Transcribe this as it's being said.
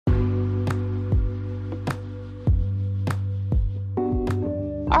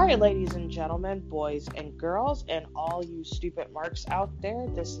right, ladies and gentlemen, boys and girls, and all you stupid marks out there,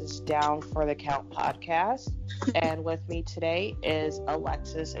 this is Down for the Count podcast. And with me today is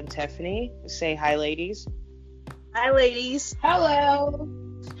Alexis and Tiffany. Say hi, ladies. Hi, ladies. Hello.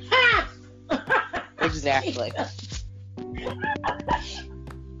 Ha! Exactly.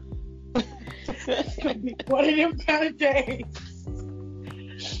 One of them kind of days.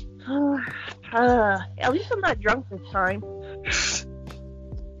 At least I'm not drunk this time.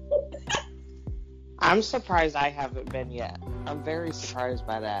 I'm surprised I haven't been yet. I'm very surprised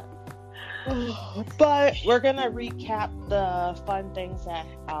by that. But we're going to recap the fun things that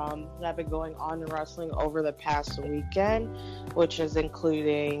have been going on in wrestling over the past weekend, which is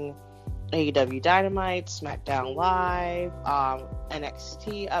including AEW Dynamite, SmackDown Live,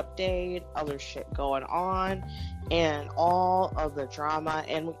 NXT update, other shit going on, and all of the drama.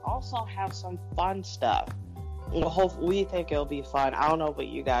 And we also have some fun stuff. We think it'll be fun. I don't know about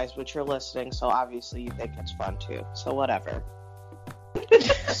you guys, but you're listening, so obviously you think it's fun too. So whatever.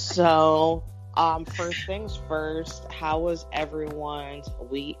 So, first things first, how was everyone's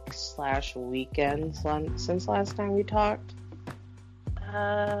week/weekend since last time we talked?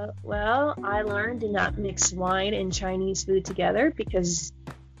 Well, I learned to not mix wine and Chinese food together because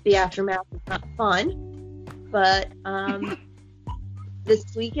the aftermath is not fun. But, this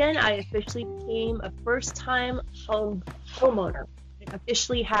weekend, I officially became a first-time homeowner. I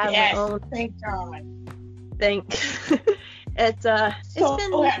officially have my own. Thank God. It's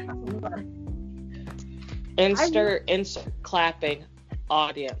been. Insert clapping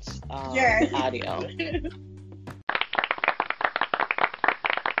audience audio.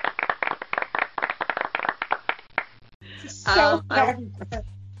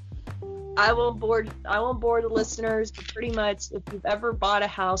 I won't bore the listeners, but pretty much if you've ever bought a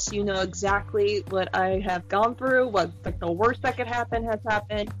house, you know exactly what I have gone through, what the worst that could happen has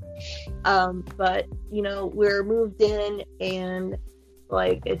happened. But we're moved in and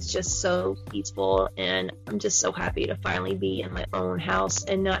it's just so peaceful, and I'm just so happy to finally be in my own house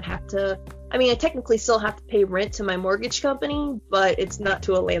and not have to. I mean, I technically still have to pay rent to my mortgage company, but it's not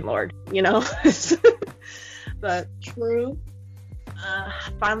to a landlord, But true.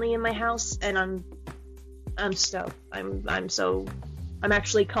 Finally in my house, and I'm stoked. I'm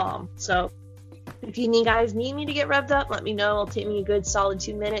actually calm. So if you guys need me to get revved up, let me know. It'll take me a good solid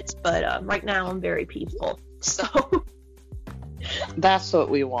 2 minutes, but right now I'm very peaceful. So that's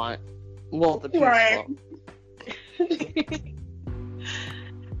what we want. Well, the peaceful. Right.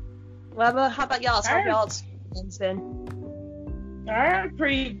 Well, how about y'all? How y'all's been? I had a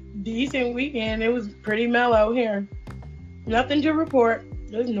pretty decent weekend. It was pretty mellow here. Nothing to report.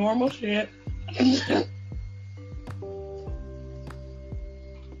 Just normal shit.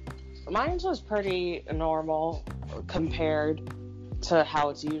 Mine's was pretty normal compared to how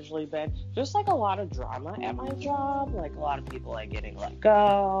it's usually been. Just a lot of drama at my job. A lot of people getting let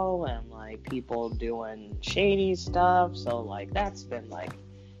go, and people doing shady stuff. So that's been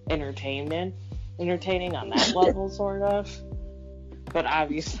entertaining on that level, sort of. But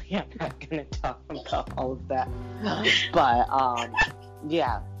obviously, I'm not going to talk about all of that. But,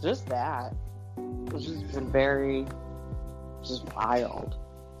 yeah, just that. It's just been just wild.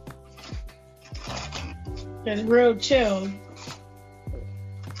 It's real chill.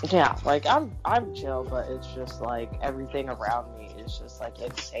 Yeah, I'm chill, but it's just, everything around me is just,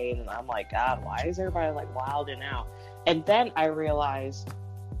 insane. And I'm God, why is everybody, wilding out? And then I realized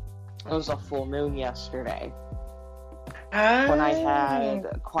it was a full moon yesterday. When I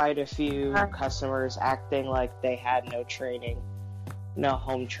had quite a few customers acting like they had no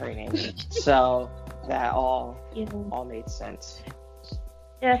home training. So that all made sense.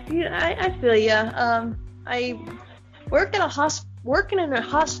 Yeah, see, I feel ya. I work working in a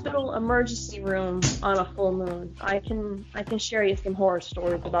hospital emergency room on a full moon. I can share you some horror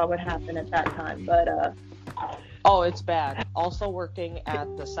stories about what happened at that time, but oh, it's bad. Also working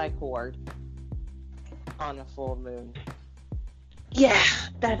at the psych ward on a full moon. Yeah,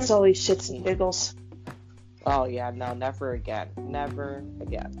 that's always shits and giggles. Oh yeah, no, never again. Never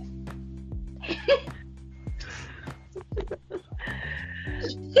again.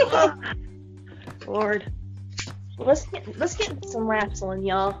 Lord. Let's get into some wrestling,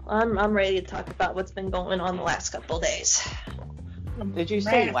 y'all. I'm ready to talk about what's been going on the last couple of days. Did you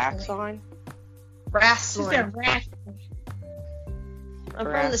say wax on? Wrestling. I'm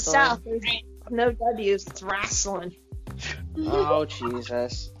from the South. There's no W's. It's wrestling. Oh,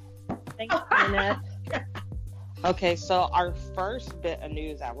 Jesus. Thanks, Annette. Okay, so our first bit of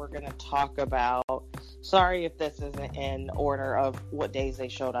news that we're going to talk about, sorry if this isn't in order of what days they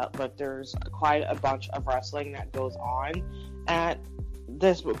showed up, but there's quite a bunch of wrestling that goes on at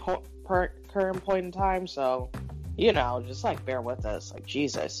this current point in time, so just like bear with us, like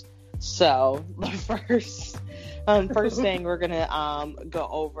Jesus. So the first thing we're gonna go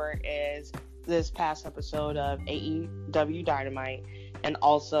over is this past episode of AEW Dynamite and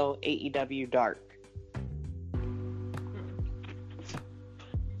also AEW Dark.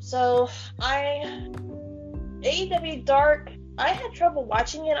 So AEW Dark, I had trouble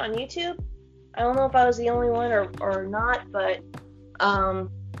watching it on YouTube. I don't know if I was the only one or not,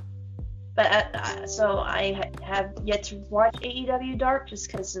 so I have yet to watch AEW Dark just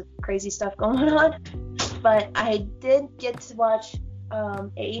because of crazy stuff going on. But I did get to watch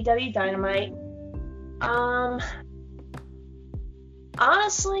AEW Dynamite.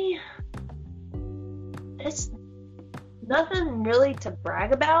 Honestly, it's nothing really to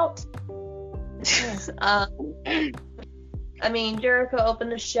brag about. I mean, Jericho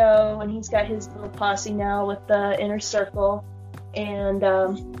opened the show, and he's got his little posse now with the Inner Circle, and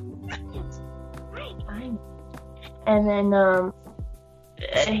then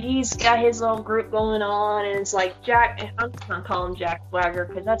he's got his little group going on, and it's like I'm just gonna call him Jack Swagger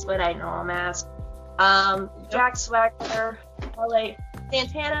because that's what I know him as. Jack Swagger, LA,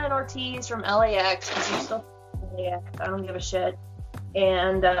 Santana and Ortiz from LAX, because he's still from LAX. I don't give a shit.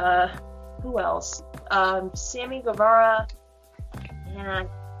 And who else? Sammy Guevara, and I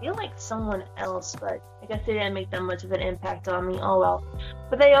feel like someone else, but I guess they didn't make that much of an impact on me. Oh well.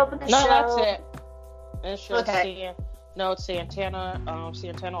 But they opened the show. No, that's it. It's just okay. It's Santana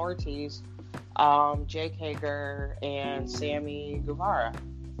Ortiz, Jake Hager, and Sammy Guevara.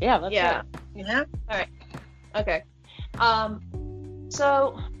 Yeah, that's it. Yeah. All right. Okay.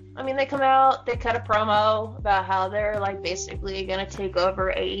 So, I mean, they come out, they cut a promo about how they're, like, basically gonna take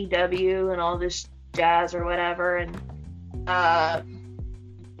over AEW and all this jazz or whatever, and, I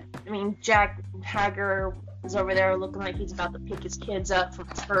mean, Jack Hager is over there looking like he's about to pick his kids up from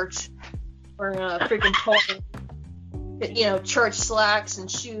church, wearing a freaking church slacks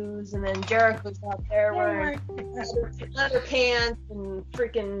and shoes, and then Jericho's out there wearing leather pants and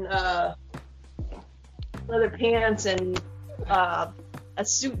freaking, leather pants and a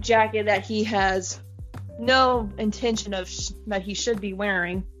suit jacket that he has no intention of that he should be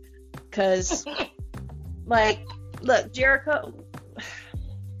wearing, because look, Jericho,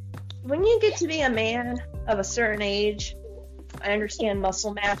 when you get to be a man of a certain age, I understand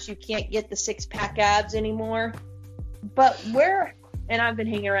muscle mass, you can't get the 6-pack abs anymore, but and I've been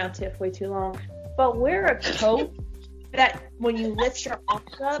hanging around Tiff way too long, but wear a coat that when you lift your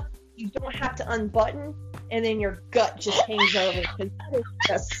arms up, you don't have to unbutton, and then your gut just hangs over,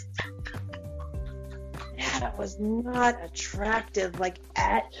 because that was not attractive, like,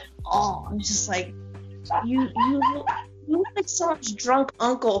 at all. I'm just like, you look like someone's drunk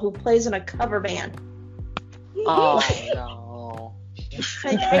uncle who plays in a cover band. Oh, no.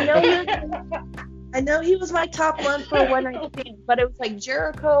 I know he was my top one for one night stand, but it was like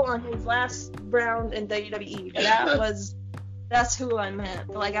Jericho on his last round in WWE. That's who I meant.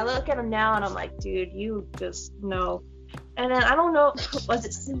 But, like, I look at him now and I'm like, dude, you just no. And then I don't know, was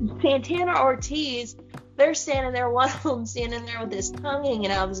it Santana Ortiz? They're standing there, one of them standing there with his tongue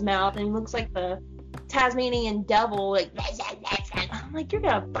hanging out of his mouth, and he looks like the Tasmanian devil. Like, I'm like, you're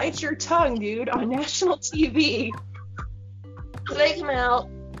gonna bite your tongue, dude, on national TV. So they come out,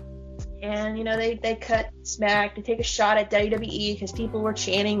 and they cut smack. They take a shot at WWE because people were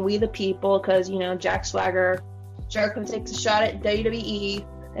chanting "We the People" because Jack Swagger. Jericho takes a shot at WWE,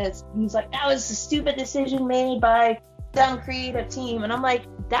 and he's like, that was a stupid decision made by some creative team. And I'm like,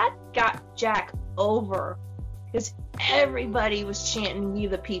 that got Jack over, because everybody was chanting "We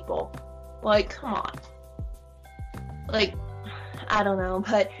the People." Like, come on. Like, I don't know,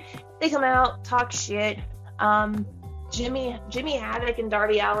 but they come out, talk shit. Jimmy Havoc and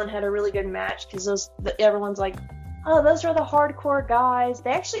Darby Allin had a really good match, because everyone's like, oh, those are the hardcore guys.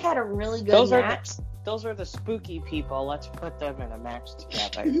 They actually had a really good match. Those are the spooky people. Let's put them in a match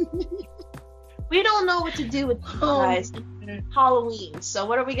together. We don't know what to do with these guys. Halloween. So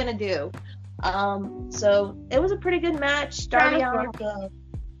what are we gonna do? So it was a pretty good match. Darby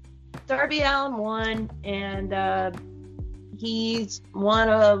Allin won, and he's won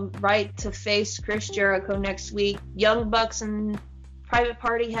a right to face Chris Jericho next week. Young Bucks and Private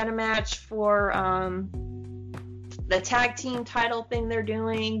Party had a match for the tag team title thing they're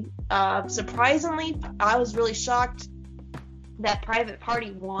doing. Surprisingly, I was really shocked that Private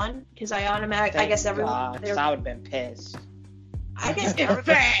Party won, because I guess everyone. I would have been pissed. I guess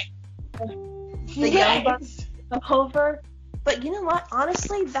everybody. The Young Bucks over. But you know what?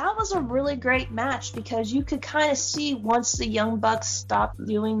 Honestly, that was a really great match, because you could kind of see once the Young Bucks stopped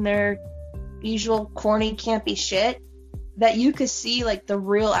doing their usual corny, campy shit, that you could see like the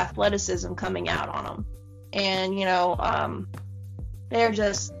real athleticism coming out on them. And it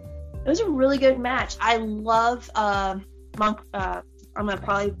was a really good match. I love Monk. I'm gonna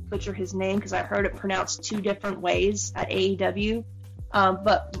probably butcher his name because I heard it pronounced 2 different ways at AEW.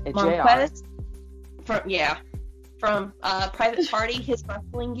 But Monquez from Private Party, his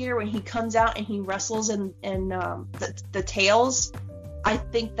wrestling gear when he comes out and he wrestles in the tails, I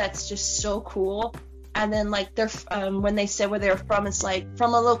think that's just so cool. And then like they're when they said where they're from, it's like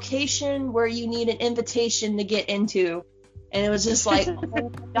from a location where you need an invitation to get into, and it was just like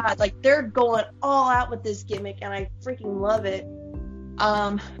oh my god, like they're going all out with this gimmick, and I freaking love it.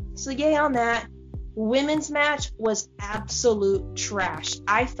 So yay on that. Women's match was absolute trash.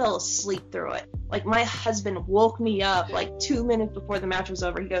 I fell asleep through it. Like my husband woke me up like 2 minutes before the match was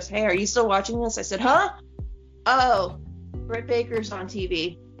over. He goes, "Hey, are you still watching this?" I said, "Huh? Oh, Britt Baker's on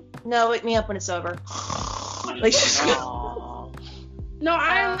TV. No, wake me up when it's over." Like, no,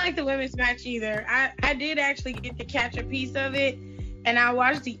 I didn't like the women's match either. I did actually get to catch a piece of it, and I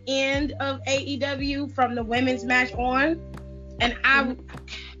watched the end of AEW from the women's match on, and I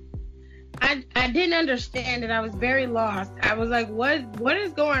didn't understand it. I was very lost. I was like, what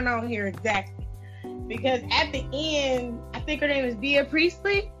is going on here exactly? Because at the end, I think her name is Bea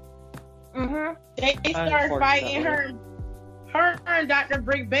Priestley. Mm-hmm. They started fighting her. Her and Dr.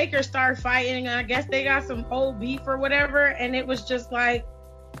 Britt Baker started fighting, and I guess they got some old beef or whatever, and it was just like,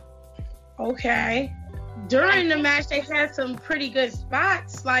 okay. During the match, they had some pretty good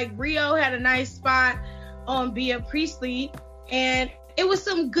spots. Like Rio had a nice spot on Bea Priestley, and it was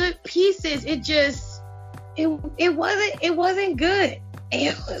some good pieces. It just, it wasn't good.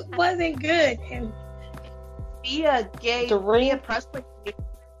 It wasn't good. And Bea gave Priestley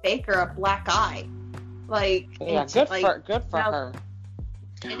Baker a black eye. Like, yeah, good for her.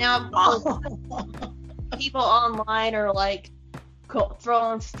 And now people online are like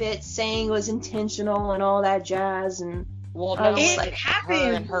throwing fits, saying it was intentional and all that jazz. And well, no, it like happened.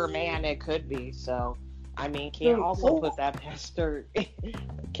 Her and her man, it could be. So, I mean, can't also put that past her.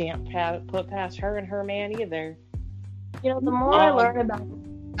 Can't put past her and her man either. You know, the more I learn about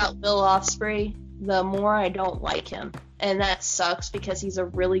Will Ospreay, the more I don't like him, and that sucks because he's a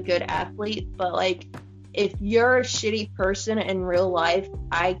really good athlete. But like, if you're a shitty person in real life,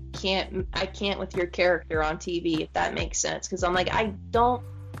 I can't with your character on TV, if that makes sense. Because I'm like, I don't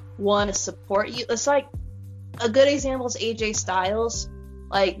want to support you. It's like a good example is AJ Styles.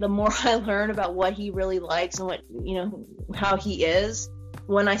 Like, the more I learn about what he really likes and what, you know, how he is,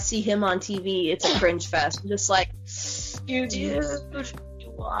 when I see him on TV, it's a cringe fest. I'm just like, dude,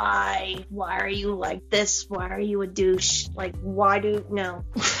 why are you like this? Why are you a douche? Like, no.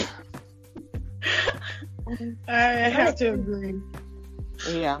 I have to agree.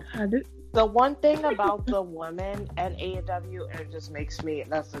 Yeah. The one thing about the women at AEW, and it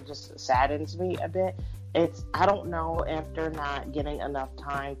just saddens me a bit. I don't know if they're not getting enough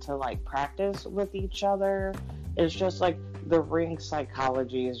time to like practice with each other. It's just like the ring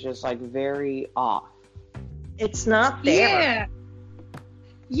psychology is just like very off. It's not there.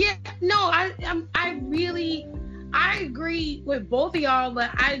 Yeah. No, I agree with both of y'all, but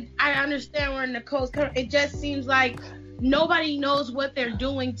I understand where Nicole's coming. It just seems like nobody knows what they're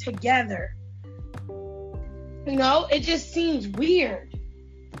doing together. You know, it just seems weird.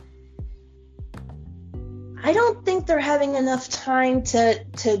 I don't think they're having enough time to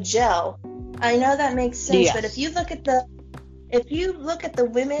gel. I know that makes sense, yes. But if you look at the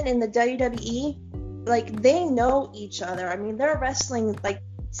women in the WWE, like, they know each other. I mean, they're wrestling like,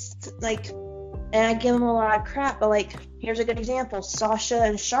 and I give them a lot of crap, but like, here's a good example: Sasha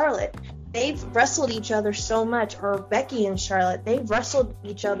and Charlotte. They've wrestled each other so much, or Becky and Charlotte. They've wrestled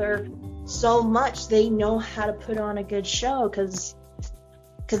each other so much. They know how to put on a good show because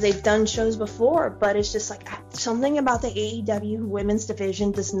they've done shows before. But it's just like something about the AEW women's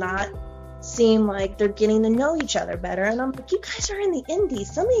division does not seem like they're getting to know each other better. And I'm like, you guys are in the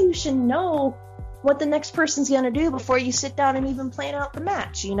indies. Some of you should know what the next person's gonna do before you sit down and even plan out the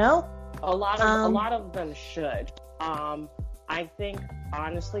match. You know? A lot of them should. I think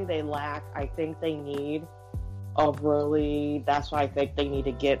honestly they lack. I think they need that's why I think they need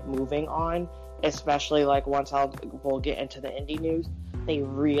to get moving on. Especially like we'll get into the indie news. They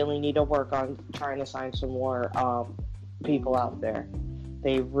really need to work on trying to sign some more people out there.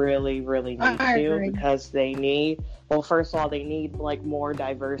 They really, really need to, because they need. Well, first of all, they need like more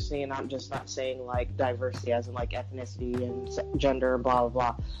diversity, and I'm just not saying like diversity as in like ethnicity and gender, blah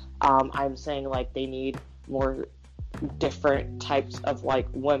blah blah. I'm saying like they need more different types of like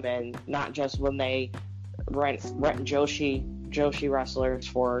women, not just when they rent Joshi wrestlers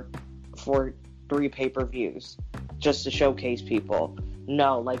for 3 pay-per-views. just to showcase people.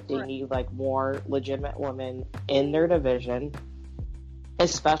 No, like they Right. need like more legitimate women in their division.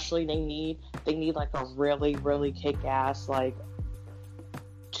 Especially they need like a really, really kick-ass, like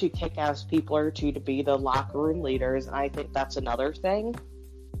two kick-ass people or two to be the locker room leaders, and I think that's another thing.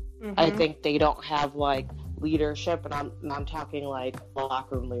 I think they don't have like leadership, and I'm talking like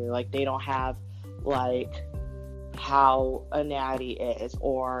locker room leader. Like they don't have like how a Natty is,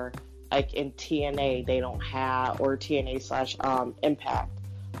 or like in TNA they don't have, or TNA slash Impact.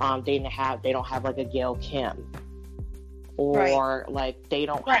 They don't have like a Gail Kim, or Right. like they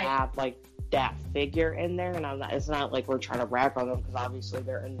don't Right. have like that figure in there. And it's not like we're trying to rag on them, because obviously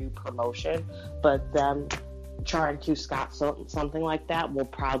they're a new promotion, but them trying to scout something like that will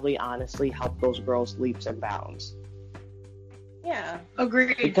probably honestly help those girls leaps and bounds, Yeah.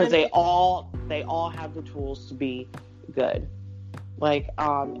 Agreed. because they all have the tools to be good. Like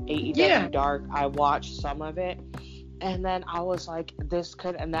AEW Yeah. Dark, I watched some of it, and then I was like, this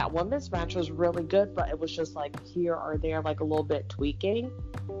could, and that women's match was really good, but it was just like here or there, like a little bit tweaking.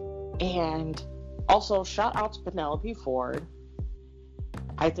 And also, shout out to Penelope Ford.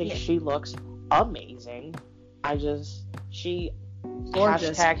 I think Yeah. she looks amazing. She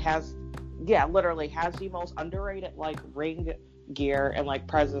Gorgeous. literally has the most underrated like ring gear and like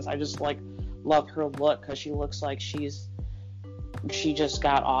presence. I just like love her look, because she looks like she just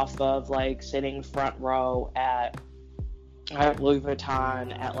got off of like sitting front row at Louis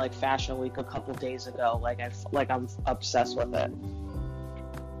Vuitton at like Fashion Week a couple days ago. I'm obsessed with it.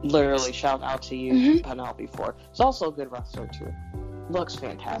 Literally, shout out to you, Penelope Ford. She's also a good wrestler too. Looks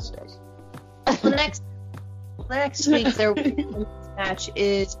fantastic. Well, next week their women's match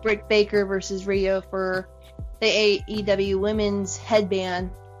is Britt Baker versus Rio for the AEW Women's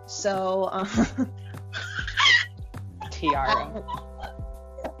Headband. So Tiara.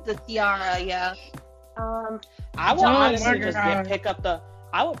 the tiara, yeah. I would Oh honestly my just God. pick up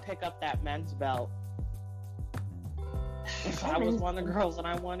that men's belt. If I was one of the girls and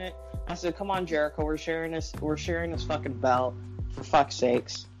I won it, I said, "Come on, Jericho, we're sharing this fucking belt, for fuck's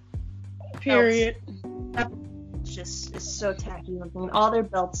sakes." Period. It's so tacky looking. All their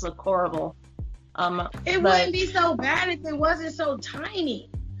belts look horrible. It but- wouldn't be so bad if it wasn't so tiny.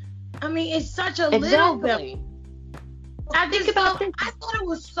 I mean, it's such a little belt. Exactly. I thought it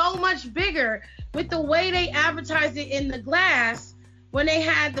was so much bigger with the way they advertised it in the glass when they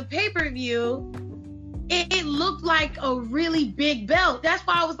had the pay-per-view. It looked like a really big belt. That's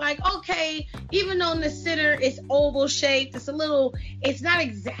why I was like, okay, even though in the center it's oval shaped, it's not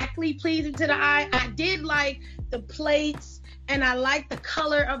exactly pleasing to the eye. I did like the plates and I like the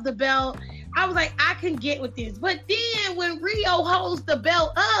color of the belt. I was like, I can get with this. But then when Rio holds the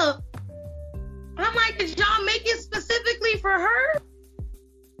belt up, I'm like, did y'all make it specifically for her?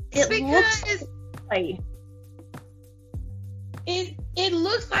 It looks Because like it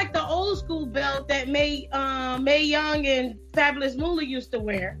looks like the old school belt that Mae Young and Fabulous Moolah used to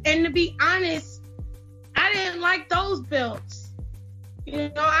wear. And to be honest, I didn't like those belts. You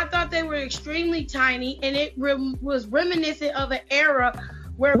know, I thought they were extremely tiny, and it was reminiscent of an era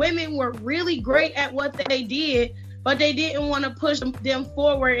where women were really great at what they did, but they didn't want to push them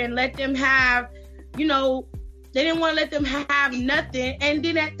forward and let them have, you know, they didn't want to let them have nothing. And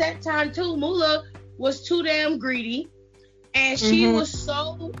then at that time too, Moolah was too damn greedy, and she was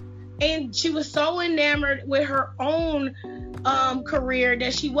so enamored with her own career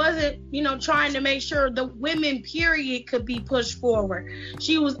that she wasn't, you know, trying to make sure the women period could be pushed forward.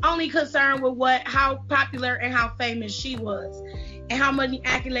 She was only concerned with how popular and how famous she was and how many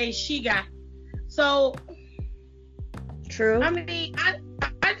accolades she got. So true. I mean,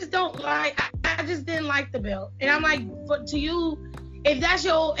 I just don't like, I just didn't like the belt. And I'm like, but to you, if that's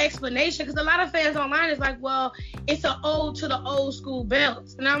your explanation, because a lot of fans online is like, well, it's an ode to the old school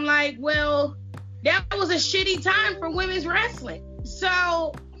belts. And I'm like, well, that was a shitty time for women's wrestling.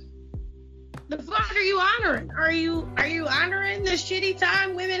 So the fuck are you honoring? Are you honoring the shitty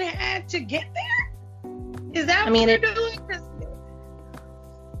time women had to get there? Is that what you're doing?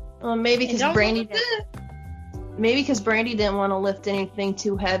 Well, maybe because Don't Brandy look good. Maybe because Brandy didn't want to lift anything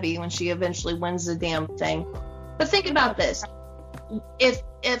too heavy when she eventually wins the damn thing. But think about this. If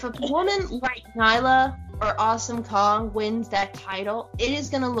a woman like Nyla or Awesome Kong wins that title, it is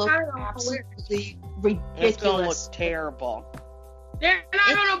going to look absolutely ridiculous. It's gonna look terrible. They're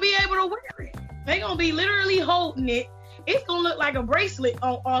not going to be able to wear it. They're going to be literally holding it. It's going to look like a bracelet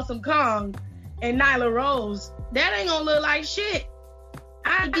on Awesome Kong and Nyla Rose. That ain't going to look like shit.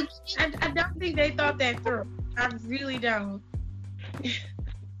 I don't think they thought that through. I really don't.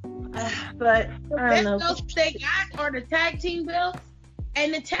 But I don't know. The belts they got are the tag team belts.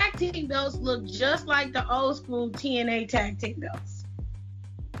 And the tag team belts look just like the old school TNA tag team belts.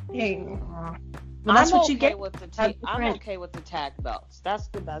 Hey, well, that's what you get with the I'm okay with the tag belts. That's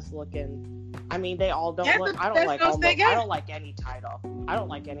the best looking. I mean, they all don't look. I don't like any title. I don't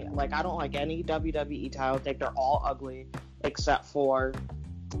like any WWE title. I think they're all ugly except for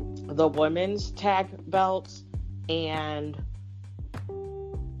the women's tag belts and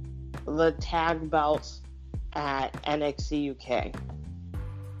the tag belts at NXT UK.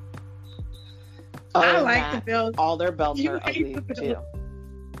 I like the belts. All their belts are ugly too.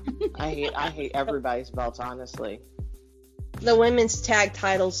 I hate everybody's belts, honestly. The women's tag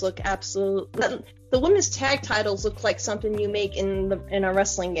titles look absolute. The women's tag titles look like something you make in a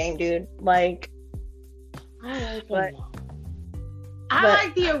wrestling game, dude. Like, I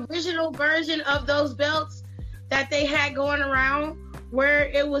like the original version of those belts that they had going around, where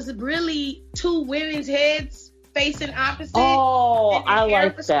it was really two women's heads facing opposite. Oh, I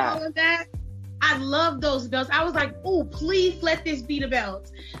like that. I love those belts. I was like, oh, please let this be the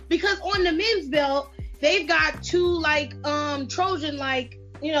belts. Because on the men's belt, they've got two Trojan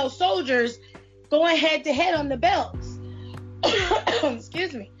soldiers going head to head on the belts.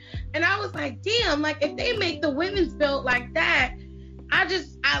 Excuse me. And I was like, damn, like if they make the women's belt like that, I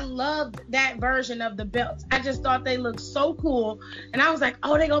loved that version of the belts. I just thought they looked so cool. And I was like,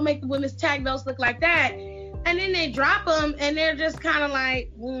 oh, they gonna make the women's tag belts look like that. And then they drop them and they're just kind of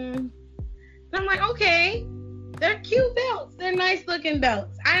like, And I'm like, okay, they're cute belts. They're nice looking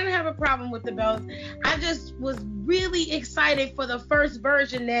belts. I didn't have a problem with the belts. I just was really excited for the first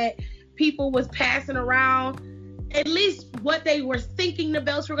version that people was passing around. At least what they were thinking the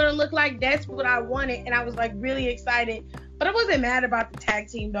belts were going to look like. That's what I wanted. And I was like really excited. But I wasn't mad about the tag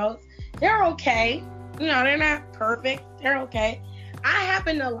team belts. They're okay. They're not perfect. They're okay. I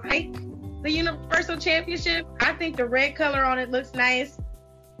happen to like the Universal Championship. I think the red color on it looks nice.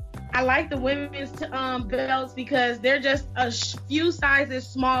 I like the women's belts because they're just a few sizes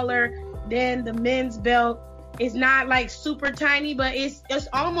smaller than the men's belt. It's not like super tiny, but it's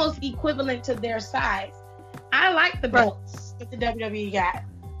almost equivalent to their size. I like the belts that the WWE got.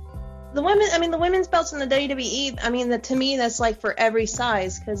 The women's belts in the WWE, to me, that's like for every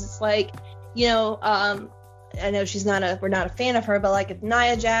size, because it's like, I know we're not a fan of her, but like if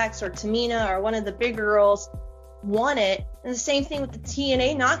Nia Jax or Tamina or one of the bigger girls won it, and the same thing with the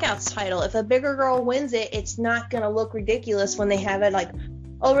TNA Knockouts title. If a bigger girl wins it, it's not going to look ridiculous when they have it like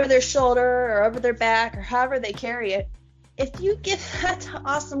over their shoulder or over their back or however they carry it. If you give that to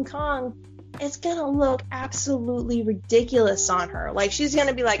Awesome Kong, it's going to look absolutely ridiculous on her. Like, she's going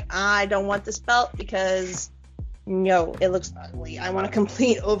to be like, I don't want this belt because, no, it looks ugly. I want a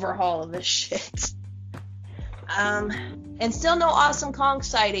complete overhaul of this shit. And still no Awesome Kong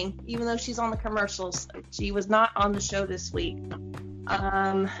sighting, even though she's on the commercials. She was not on the show this week.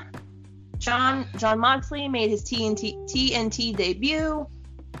 John Moxley made his TNT debut.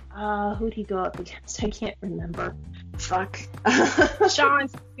 Who'd he go up against? I can't remember. Fuck. Shawn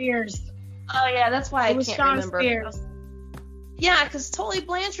Spears. Oh yeah, that's why I can't remember. Spears. Yeah, because Tully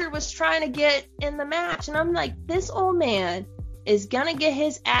Blanchard was trying to get in the match, and I'm like, this old man is gonna get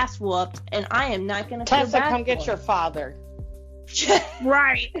his ass whooped, and I am not gonna feel bad. Tessa, come get your father.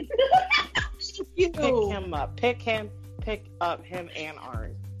 Right. Pick him up. Pick up him and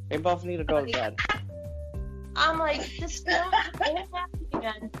Arn. They both need to go to bed. I'm like, this old ass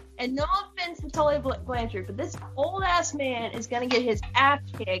man, and no offense to Tully Blanchard, but this old ass man is gonna get his ass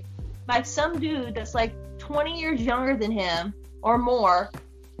kicked by some dude that's like 20 years younger than him or more,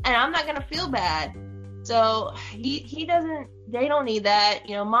 and I'm not gonna feel bad. So he doesn't. They don't need that.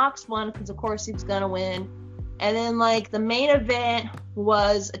 Mox won because of course he was gonna win. And then like the main event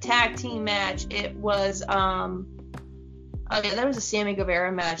was a tag team match. It was there was a Sammy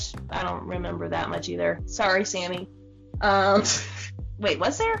Guevara match. I don't remember that much either. Sorry, Sammy. Wait,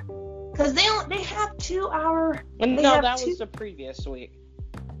 was there? Because they have 2 hour. No, that was the previous week.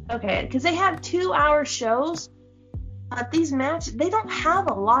 Okay, because they have 2 hour shows. These matches, they don't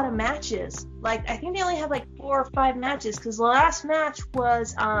have a lot of matches. Like, I think they only have like 4 or 5 matches, because the last match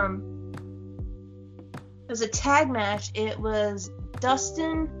was it was a tag match. It was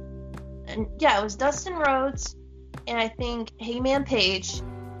Dustin Rhodes and I think Hangman Page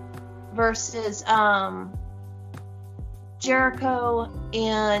versus Jericho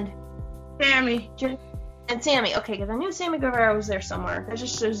and Sammy. Sammy, okay, because I knew Sammy Guevara was there somewhere. That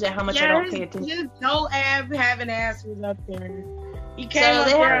just shows you how much I don't pay attention. His no ab having ass was up there. He came up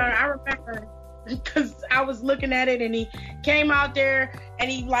there, I remember, because I was looking at it, and he came out there, and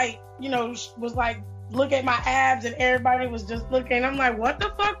he was like, look at my abs, and everybody was just looking. I'm like, what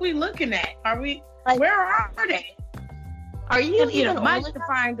the fuck we looking at? Are we? Where are they? Are you even old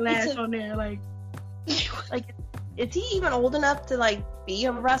magnifying glass on there? Like, is he even old enough to like be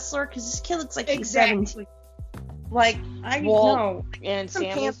a wrestler? Because this kid looks like he's exactly. 17. Like, I know. In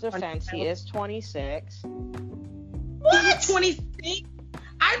Sammy's defense, he is 26. What? 26?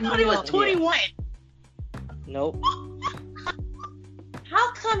 I thought he was 21. Nope.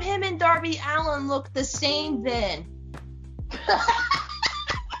 How come him and Darby Allin look the same then?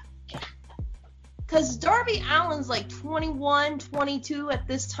 Because Darby Allin's like 21, 22 at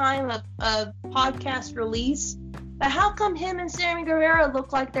this time of podcast release. But how come him and Sammy Guevara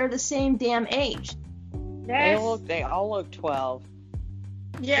look like they're the same damn age? They all look 12.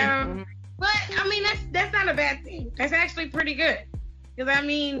 Yeah. Mm-hmm. But, I mean, that's not a bad thing. That's actually pretty good. Because, I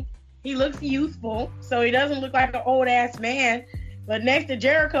mean, he looks youthful, so he doesn't look like an old-ass man. But next to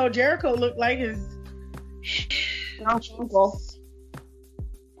Jericho looked like his... uncle.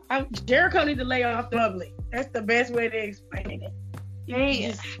 Jericho needs to lay off the bubbly. That's the best way to explain it.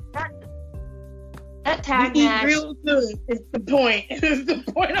 Hey, that tag match... real good is the point. It's the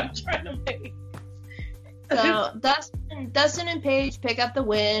point I'm trying to make. So Dustin and Paige pick up the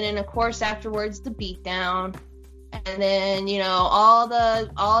win, and of course afterwards the beatdown, and then all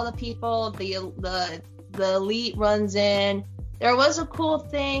the people, the elite runs in. There was a cool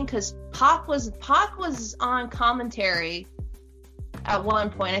thing because Pac was on commentary at one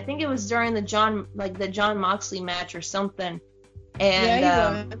point. I think it was during the John Moxley match or something,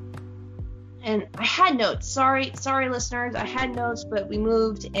 and and I had notes. Sorry, listeners. I had notes, but we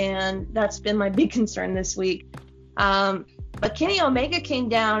moved, and that's been my big concern this week. But Kenny Omega came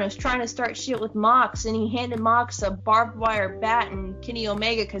down and was trying to start shit with Mox, and he handed Mox a barbed wire bat, and Kenny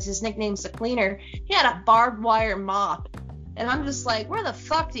Omega, because his nickname's the Cleaner, he had a barbed wire mop. And I'm just like, where the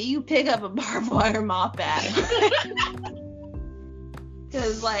fuck did you pick up a barbed wire mop at?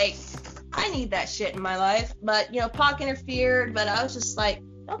 Because, like, I need that shit in my life. But, Pac interfered, but I was just like,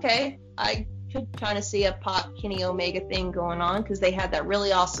 okay, I could kind of see a Pac Kenny Omega thing going on because they had that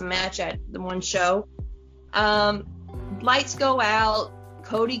really awesome match at the one show. Lights go out.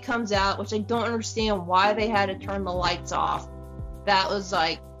 Cody comes out, which I don't understand why they had to turn the lights off. That was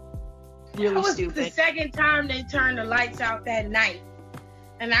like really stupid. That was the second time they turned the lights out that night,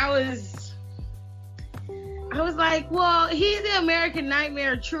 and I was like, well, he's the American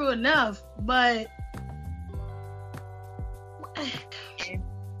Nightmare, true enough, but.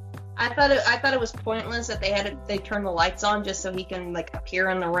 I thought it was pointless that they turned the lights on just so he can like appear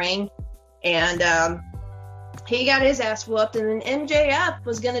in the ring, and he got his ass whooped, and then MJF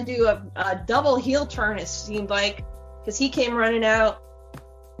was gonna do a double heel turn, it seemed like, because he came running out,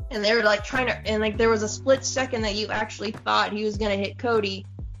 and they were like trying to, and like there was a split second that you actually thought he was gonna hit Cody,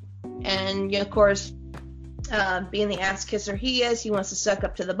 and of course, being the ass kisser he is, he wants to suck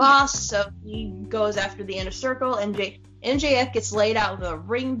up to the boss, so he goes after the inner circle, and MJF gets laid out with a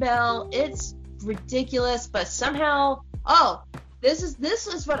ring bell. It's ridiculous, but somehow, this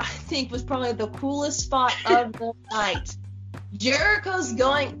is what I think was probably the coolest spot of the night. Jericho's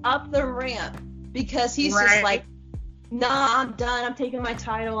going up the ramp because he's just like, nah, I'm done. I'm taking my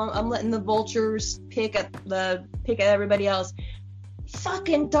title. I'm letting the vultures pick at everybody else.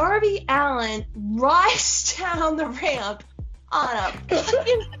 Fucking Darby Allin rides down the ramp on a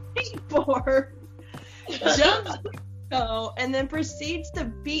fucking skateboard, jumps and then proceeds to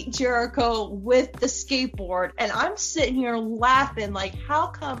beat Jericho with the skateboard. And I'm sitting here laughing like, how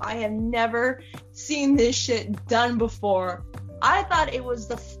come I have never seen this shit done before? I thought it was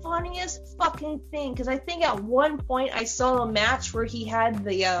the funniest fucking thing, because I think at one point I saw a match where he had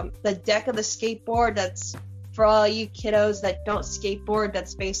the deck of the skateboard. That's for all you kiddos that don't skateboard,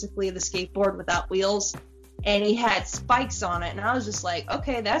 that's basically the skateboard without wheels, and he had spikes on it, and I was just like,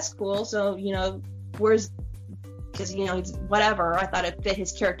 okay, that's cool. So where's, because he's whatever, I thought it fit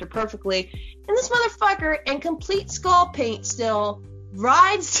his character perfectly, and this motherfucker in complete skull paint still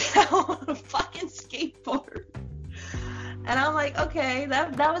rides down a fucking skateboard, and I'm like, okay,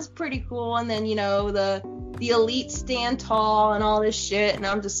 that was pretty cool. And then the elite stand tall and all this shit, and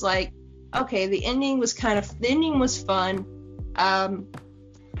I'm just like, okay, the ending was fun.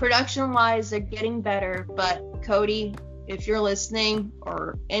 Production wise, they're getting better, but Cody, if you're listening,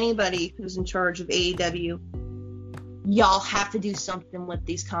 or anybody who's in charge of AEW, y'all have to do something with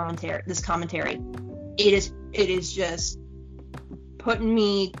this commentary. It is just putting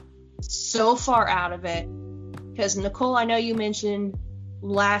me so far out of it. Because Nicole, I know you mentioned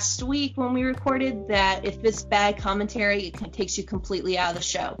last week when we recorded that if it's bad commentary, it takes you completely out of the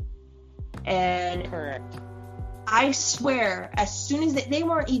show. And correct. I swear, as soon as they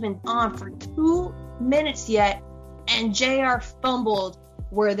weren't even on for 2 minutes yet, and JR fumbled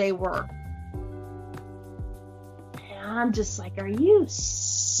where they were. And I'm just like, are you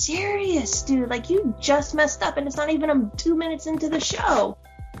serious, dude? Like, you just messed up, and it's not even 2 minutes into the show.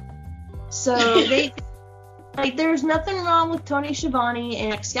 So there's nothing wrong with Tony Schiavone,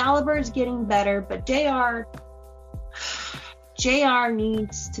 and Excalibur is getting better, but JR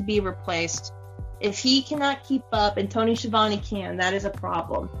needs to be replaced. If he cannot keep up, and Tony Schiavone can, that is a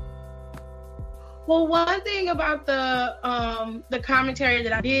problem. Well, one thing about the commentary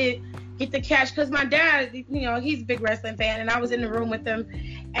that I did get to catch, because my dad, he's a big wrestling fan, and I was in the room with him,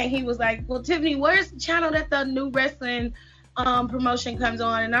 and he was like, well, Tiffany, where's the channel that the new wrestling promotion comes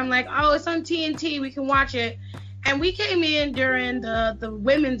on? And I'm like, oh, it's on TNT, we can watch it. And we came in during the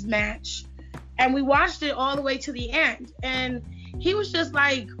women's match, and we watched it all the way to the end, and he was just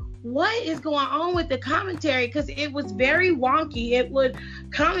like, what is going on with the commentary? Because it was very wonky. It would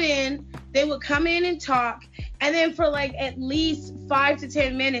come in, they would come in and talk, and then for like at least 5 to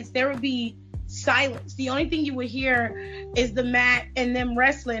 10 minutes, there would be silence. The only thing you would hear is the mat and them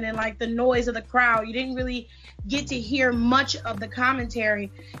wrestling and like the noise of the crowd. You didn't really get to hear much of the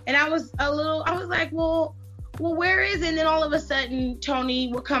commentary. And I was like, well, where is it? And then all of a sudden,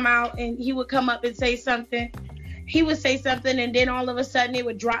 Tony would come out and he would come up and say something. He would say something, and then all of a sudden it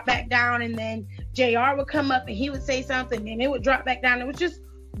would drop back down, and then JR would come up and he would say something, and it would drop back down. It was just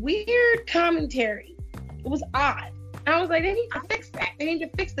weird commentary. It was odd. And I was like, they need to fix that. They need to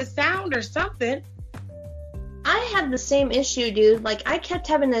fix the sound or something. I had the same issue, dude. Like, I kept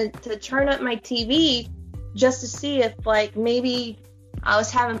having to turn up my TV just to see if, like, maybe I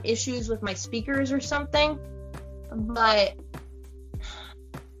was having issues with my speakers or something. But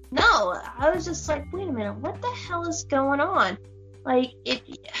no, I was just like, wait a minute, what the hell is going on? Like,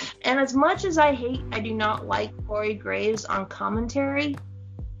 and as much as I do not like Corey Graves on commentary,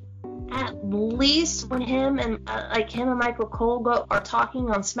 at least when him and Michael Cole are talking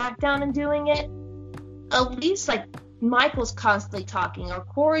on SmackDown and doing it, at least like Michael's constantly talking or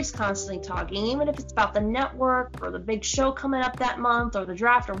Corey's constantly talking, even if it's about the network or the big show coming up that month or the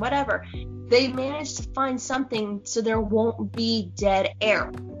draft or whatever, they managed to find something so there won't be dead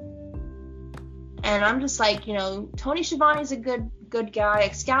air. And I'm just like, Tony Schiavone's a good guy.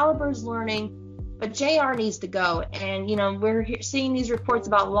 Excalibur's learning, but JR needs to go. And, we're seeing these reports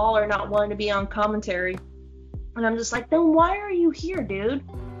about Lawler not wanting to be on commentary. And I'm just like, then why are you here, dude?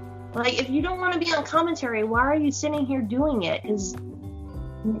 Like, if you don't want to be on commentary, why are you sitting here doing it? Because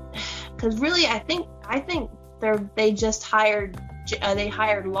really, I think they just hired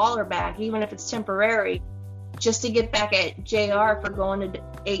Lawler back, even if it's temporary, just to get back at JR for going to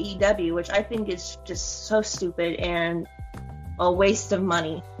AEW, which I think is just so stupid and a waste of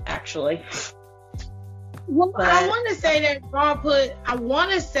money, actually. Well, I want to say that Raw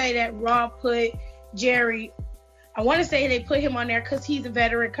put Jerry. I want to say they put him on there because he's a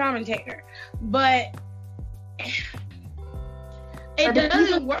veteran commentator, but it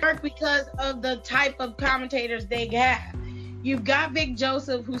doesn't work because of the type of commentators they have. You've got Vic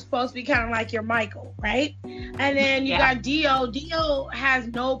Joseph, who's supposed to be kind of like your Michael, right? And then you got Dio. Dio has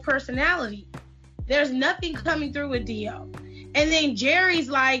no personality. There's nothing coming through with Dio. And then Jerry's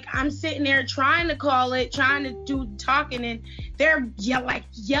like, I'm sitting there trying to call it, trying to do talking, and they're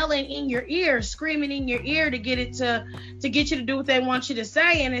yelling in your ear, screaming in your ear to get you to do what they want you to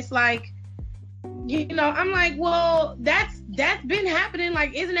say. And it's like, I'm like, well, that's been happening.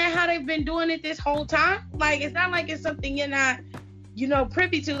 Like, isn't that how they've been doing it this whole time? Like, it's not like it's something you're not,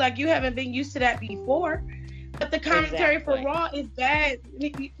 privy to. Like, you haven't been used to that before. But the commentary for Raw is bad.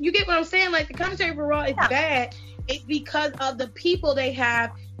 You get what I'm saying? Like, the commentary for Raw is bad. It's because of the people they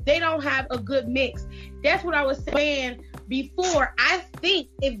have. They don't have a good mix. That's what I was saying before. I think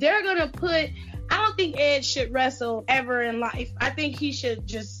if they're going to I don't think Edge should wrestle ever in life. I think he should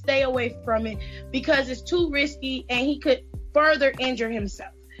just stay away from it because it's too risky and he could further injure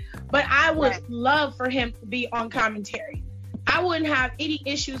himself. But I would love for him to be on commentary. I wouldn't have any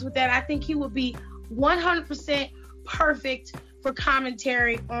issues with that. I think he would be 100% perfect for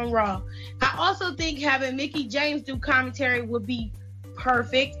commentary on Raw. I also think having Mickie James do commentary would be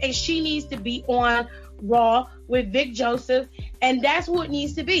perfect, and she needs to be on Raw with Vic Joseph, and that's what it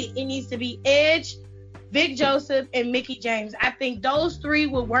needs to be. It needs to be Edge, Vic Joseph, and Mickie James. I think those three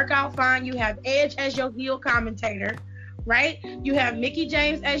will work out fine. You have Edge as your heel commentator, right? You have Mickie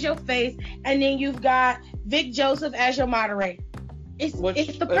James as your face, and then you've got Vic Joseph as your moderator. It's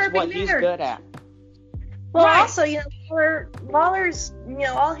the perfect what he's good at. Well, also, for Lawler's,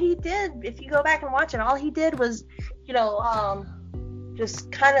 all he did, if you go back and watch it, all he did was,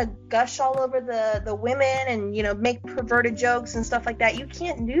 just kind of gush all over the women and, make perverted jokes and stuff like that. You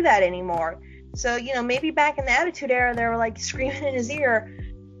can't do that anymore. So, maybe back in the Attitude Era, they were like screaming in his ear.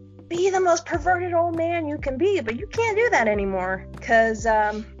 be the most perverted old man you can be, but you can't do that anymore because,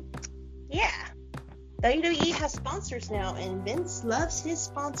 yeah, WWE has sponsors now, and Vince loves his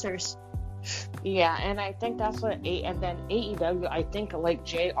sponsors. Yeah, and I think that's what and then AEW, I think like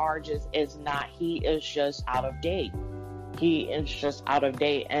JR just is not, he is just out of date. He is just out of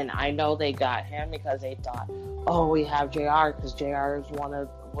date, and I know they got him because they thought, oh, we have JR because JR is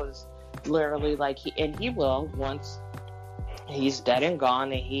was literally like, he will once he's dead and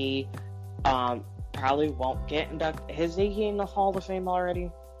gone, and he probably won't get inducted. Is he in the Hall of Fame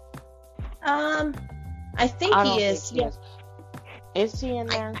already? I think he is. Yes. Is he in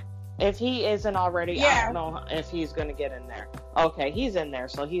there? If he isn't already, Yeah. I don't know if he's gonna get in there. Okay, he's in there,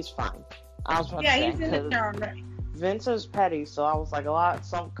 so he's fine. I was about to Yeah, say, he's in there already. Vince is petty, so I was like,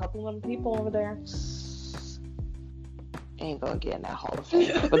 couple of them people over there ain't gonna get in that Hall of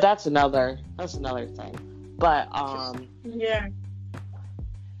Fame. But that's another thing. But Yeah.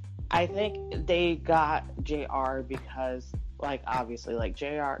 I think they got JR because, like, obviously, like,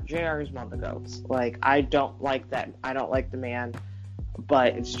 JR is one of the GOATs. Like, I don't like the man,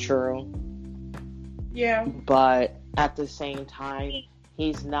 but it's true. Yeah. But at the same time,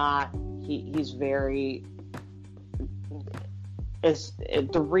 he's not, he's very, and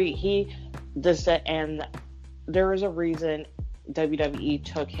there is a reason WWE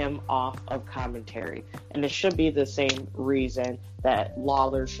took him off of commentary, and it should be the same reason that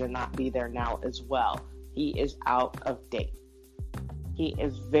Lawler should not be there now as well. He is out of date. He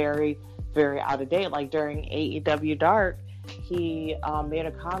is very, very out of date. Like during AEW Dark, he made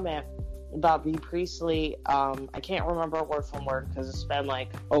a comment about Bea Priestley. I can't remember word from word because it's been like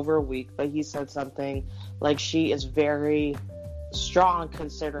over a week, but he said something like she is very strong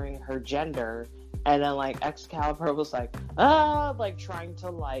considering her gender. And then like Excalibur was like trying to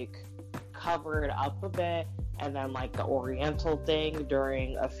like cover it up a bit. And then like the Oriental thing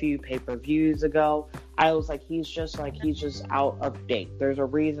during a few pay-per-views ago, I was like, he's just out of date. There's a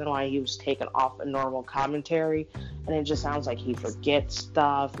reason why he was taken off a normal commentary, and it just sounds like he forgets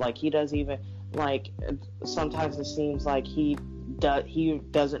stuff. Like he doesn't even like. Sometimes it seems like he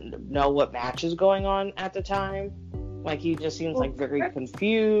doesn't know what match is going on at the time. Like he just seems like very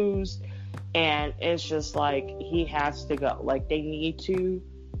confused, and it's just like he has to go. Like they need to.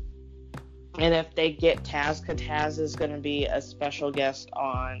 And if they get Taz, because Taz is going to be a special guest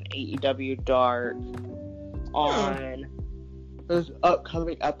on AEW Dark on this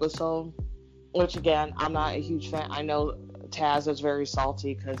upcoming episode, which again, I'm not a huge fan. I know Taz is very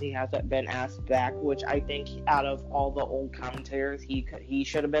salty because he hasn't been asked back, which I think out of all the old commentators, he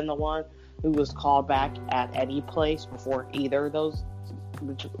should have been the one who was called back at any place before either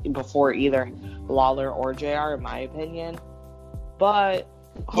Lawler or JR, in my opinion. But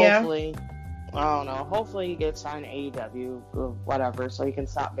hopefully... Yeah. I don't know. Hopefully he gets signed to AEW or whatever, so he can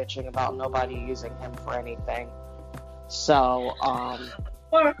stop bitching about nobody using him for anything. So, I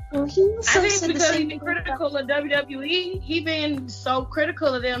think because he's been critical of WWE, he's been so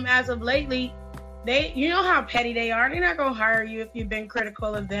critical of them as of lately. You know how petty they are. They're not gonna hire you if you've been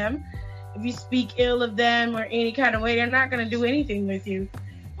critical of them. If you speak ill of them or any kind of way, they're not gonna do anything with you.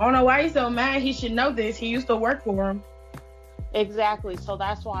 I don't know why he's so mad. He should know this. He used to work for him. Exactly. So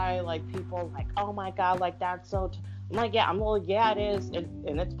that's why, like, people are like, oh my God, like, that's so... I'm like, yeah, it is,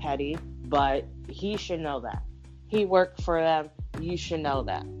 and it's petty, but he should know that. He worked for them. You should know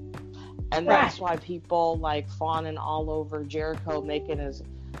that. And that's why people, like, fawning all over Jericho making it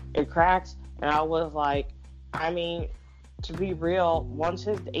cracks. And I was like, I mean, to be real, once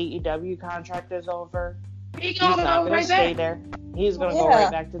his AEW contract is over, he's not going to stay there. He's going to go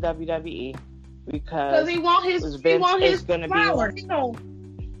right back to WWE. Because he wants his flowers.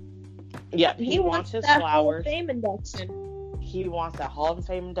 Yeah, he wants his flowers. Hall of Fame induction. He wants that Hall of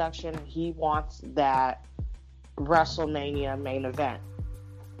Fame induction. He wants that WrestleMania main event.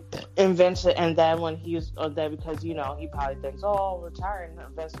 And then when because he probably thinks, oh, retiring.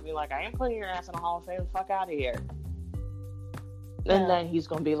 Vince will be like, I ain't putting your ass in the Hall of Fame. Fuck out of here. And then he's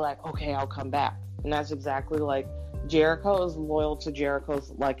gonna be like, okay, I'll come back. And that's exactly like. Jericho is loyal to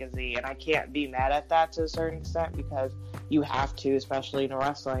Jericho's legacy, and I can't be mad at that to a certain extent because you have to, especially in the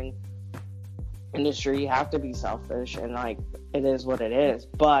wrestling industry, you have to be selfish, and like it is what it is.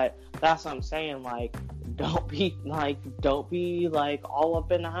 But that's what I'm saying. Like, don't be like all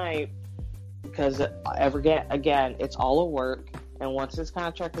up in the hype because again, it's all a work. And once his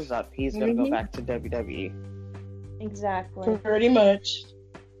contract is up, he's gonna go back to WWE. Exactly. Pretty much.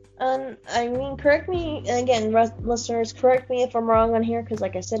 I mean, correct me, again, listeners, correct me if I'm wrong on here, because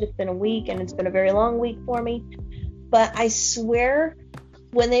like I said, it's been a week, and it's been a very long week for me, but I swear,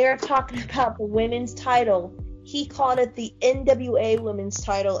 when they are talking about the women's title, he called it the NWA Women's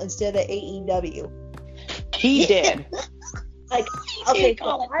title instead of AEW. He did. Like, okay, so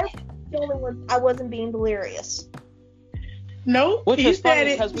I was the only one. I wasn't being delirious. Nope. Which is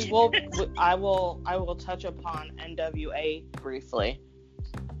funny because I will touch upon NWA briefly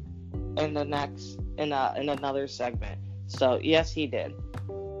in another segment. So yes, he did.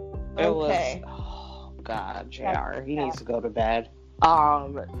 Okay. Oh God, JR, he needs to go to bed.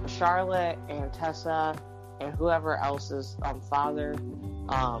 Charlotte and Tessa and whoever else's father,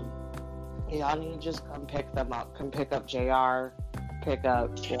 y'all need to just come pick them up. Come pick up JR, pick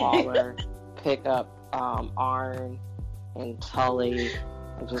up Waller, pick up Arn and Tully,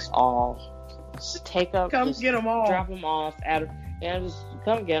 and just take up. Come get them all. Drop them off just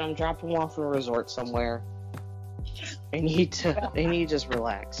come get them. Drop them off in a resort somewhere. They need to just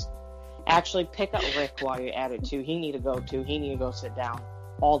relax. Actually, pick up Rick while you're at it too. He need to go sit down,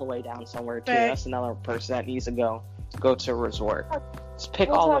 all the way down somewhere too. That's another person that needs to go to a resort. Just pick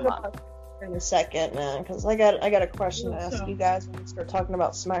all of them up. In a second, man, because I got a question to ask you guys when we start talking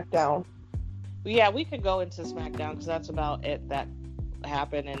about SmackDown. Yeah, we could go into SmackDown because that's about it that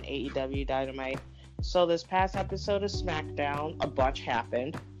happened in AEW Dynamite. So this past episode of SmackDown, a bunch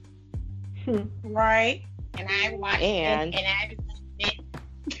happened. Right. And I watched it, and I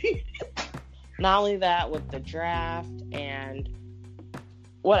loved it. Not only that, with the draft and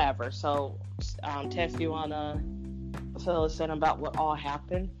whatever. So, Tiff, you want to fill us in about what all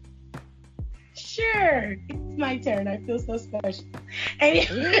happened? Sure. It's my turn. I feel so special.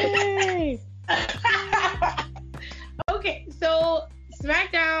 Anyway. Okay, so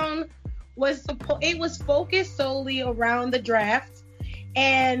SmackDown was focused solely around the draft,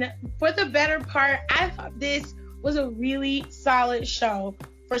 and for the better part, I thought this was a really solid show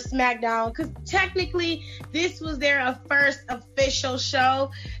for SmackDown because technically this was their first official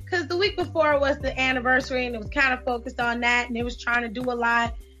show because the week before was the anniversary and it was kind of focused on that and it was trying to do a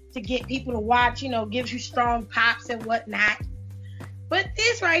lot to get people to watch, gives you strong pops and whatnot. But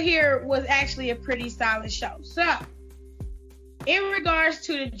this right here was actually a pretty solid show. So, in regards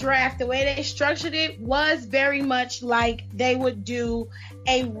to the draft, the way they structured it was very much like they would do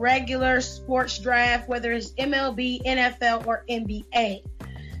a regular sports draft, whether it's MLB, NFL, or NBA.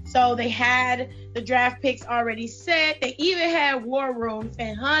 So they had the draft picks already set. They even had war rooms.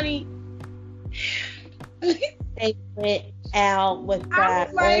 And honey, they went out with that. I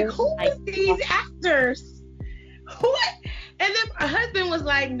was like, who is these actors? What? And then my husband was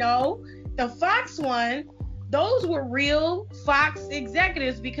like, no, the Fox one, those were real Fox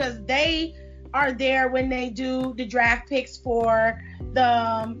executives because they are there when they do the draft picks for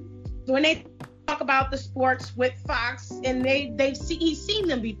when they talk about the sports with Fox and he's seen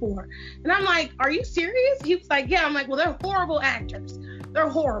them before. And I'm like, are you serious? He was like, yeah. I'm like, well, they're horrible actors. They're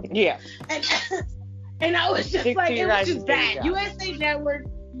horrible. Yeah. And I was just like, it was just bad. USA Network.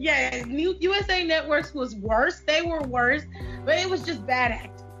 Yeah, USA Networks was worse. They were worse, but it was just bad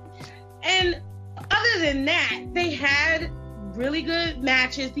acting. And other than that, they had really good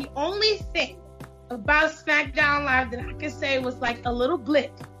matches. The only thing about SmackDown Live that I could say was like a little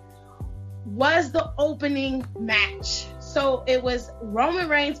blip was the opening match. So it was Roman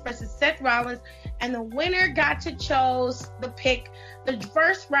Reigns versus Seth Rollins, and the winner got to choose the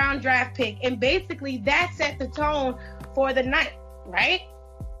first round draft pick. And basically that set the tone for the night, right?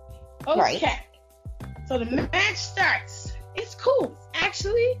 Okay. Right. So the match starts. It's cool. It's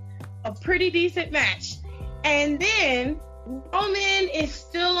actually a pretty decent match. And then Roman is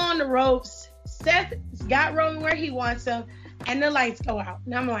still on the ropes. Seth got Roman where he wants him, and the lights go out.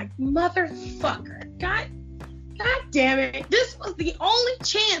 And I'm like, motherfucker. God damn it. This was the only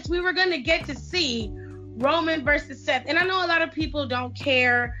chance we were going to get to see Roman versus Seth. And I know a lot of people don't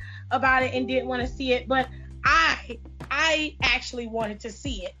care about it and didn't want to see it, but I actually wanted to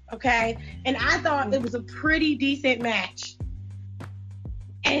see it, okay? And I thought it was a pretty decent match.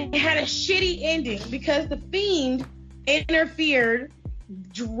 And it had a shitty ending because the Fiend interfered,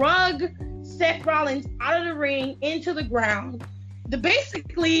 drug Seth Rollins out of the ring into the ground.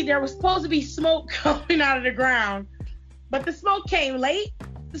 Basically, there was supposed to be smoke coming out of the ground, but the smoke came late,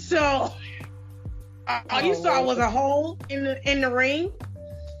 so all you saw was a hole in the ring.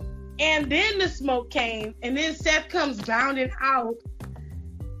 And then the smoke came, and then Seth comes bounding out.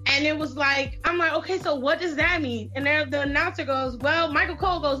 And it was like, I'm like, okay, so what does that mean? And then the announcer goes, Michael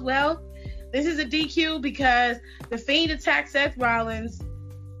Cole goes, this is a DQ because the Fiend attacked Seth Rollins.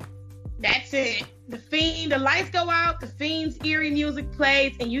 That's it. The lights go out, the Fiend's eerie music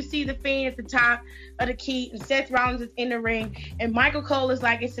plays, and you see the Fiend at the top of the key, and Seth Rollins is in the ring. And Michael Cole is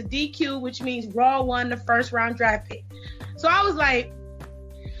like, it's a DQ, which means Raw won the first round draft pick. So I was like,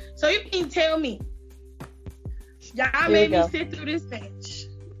 so you can tell me Y'all made me sit through this match.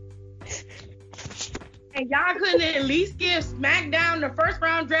 And y'all couldn't at least give SmackDown the first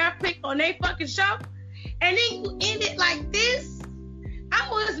round draft pick on their fucking show? And then you end it like this? I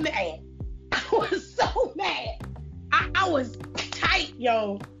was mad. I was so mad. I was tight,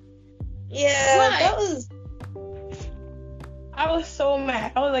 yo. Yeah, I was so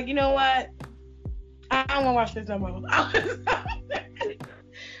mad. I was like, you know what? I don't want to watch this no more.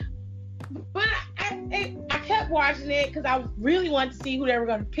 But I kept watching it because I really wanted to see who they were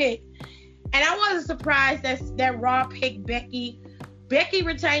going to pick. And I wasn't surprised that Raw picked Becky. Becky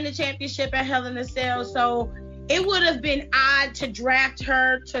retained the championship at Hell in a Cell, so it would have been odd to draft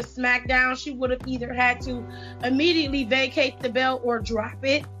her to SmackDown. She would have either had to immediately vacate the belt or drop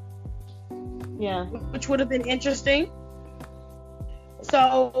it. Yeah. Which would have been interesting.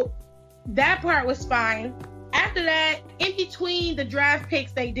 So that part was fine. After that, in between the draft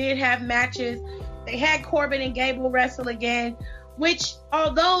picks, they did have matches. They had Corbin and Gable wrestle again, which,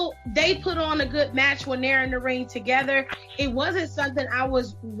 although they put on a good match when they're in the ring together, it wasn't something I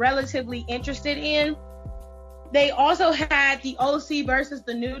was relatively interested in. They also had the OC versus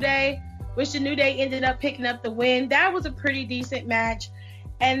the New Day, which the New Day ended up picking up the win. That was a pretty decent match.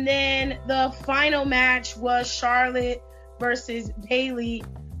 And then the final match was Charlotte versus Bayley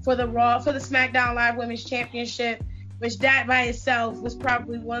for the SmackDown Live Women's Championship, which that by itself was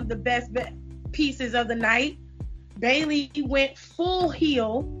probably one of the best pieces of the night. Bayley went full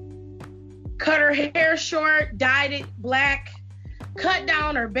heel, cut her hair short, dyed it black, cut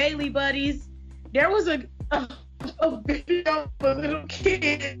down her Bayley buddies. There was a video of a little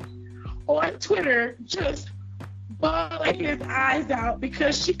kid on Twitter just bawling his eyes out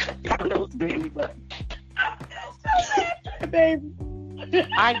because she cut down those Bayley buddies. I feel so bad for the baby.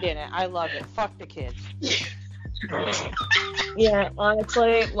 I didn't. I love it. Fuck the kids. Yeah,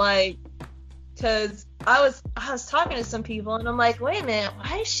 honestly, like, because I was talking to some people and I'm like, wait a minute,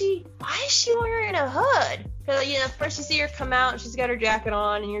 why is she wearing a hood? Because, you know, first you see her come out and she's got her jacket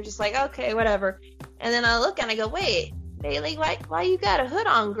on and you're just like, okay, whatever. And then I look and I go, wait, Bayley, why you got a hood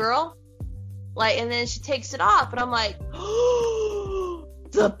on, girl? Like, and then she takes it off and I'm like, oh,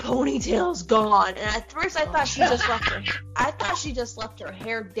 the ponytail's gone. And at first I thought she just left her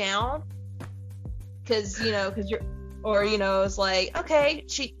hair down. Because it's like, okay,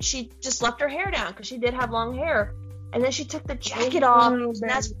 she just left her hair down because she did have long hair. And then she took the jacket off, and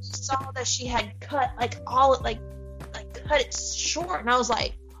that's when she saw that she had cut, cut it short. And I was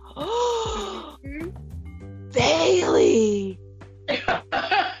like, oh, Bayley!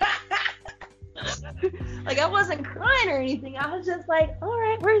 Like, I wasn't crying or anything. I was just like, all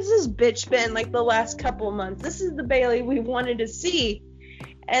right, where's this bitch been, like, the last couple of months? This is the Bayley we wanted to see.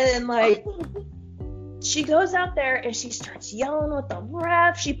 And then, like, she goes out there and she starts yelling with the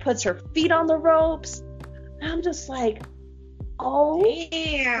ref. She puts her feet on the ropes. And I'm just like, oh,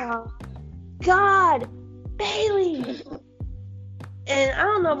 yeah, God, Bayley. And I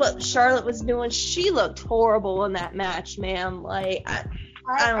don't know what Charlotte was doing. She looked horrible in that match, man. Like, I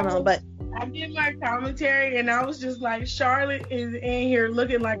don't know, but I did my commentary and I was just like, Charlotte is in here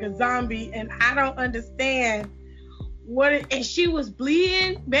looking like a zombie and I don't understand and she was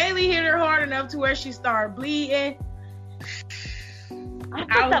bleeding. Bayley hit her hard enough to where she started bleeding. I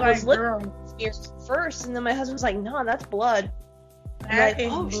thought that was looking first, and then my husband was like, no, that's blood. That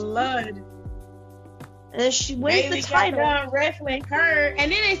is blood. And then she wins the title. Got done wrestling her,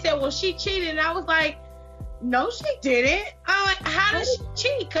 and then they said, well, she cheated. And I was like, no, she didn't. I'm like, how did she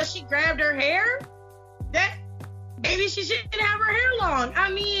cheat? Because she grabbed her hair? That maybe she shouldn't have her hair long. I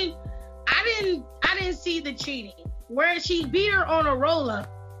mean, I didn't see the cheating. Where she beat her on a roll-up,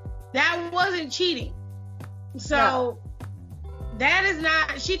 that wasn't cheating. So that is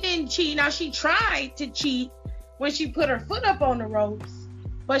not, she didn't cheat. Now, she tried to cheat when she put her foot up on the ropes,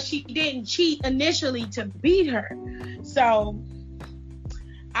 but she didn't cheat initially to beat her. So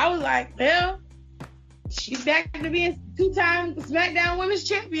I was like, well, she's back to being two-time SmackDown Women's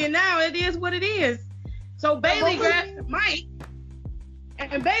Champion now. It is what it is. So Bayley grabs the mic,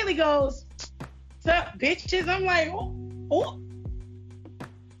 and Bayley goes, "What's up, bitches?" I'm like, oh,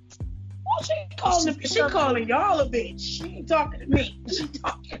 she calling y'all a bitch. She ain't talking to me. She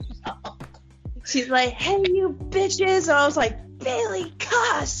talking to y'all. She's like, hey, you bitches. And I was like, Bayley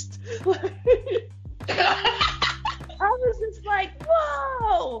cussed. I was just like,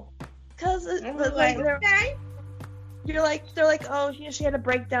 whoa. Because they're like, oh, you know, she had a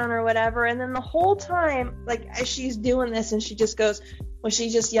breakdown or whatever. And then the whole time, like, as she's doing this, and she just goes, when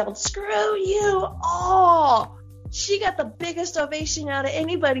she just yelled, screw you all. She got the biggest ovation out of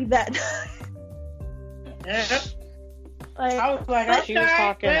anybody that night. Like, I was like, She was okay,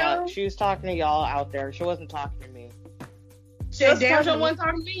 talking. well, She was talking to y'all out there. She wasn't talking to me. shit, damn sure wasn't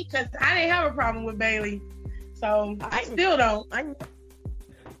talking to me because I didn't have a problem with Bailey. So I still don't.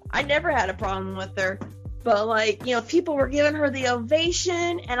 I never had a problem with her. But, like, you know, people were giving her the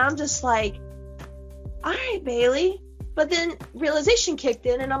ovation, and I'm just like, all right, Bailey. But then realization kicked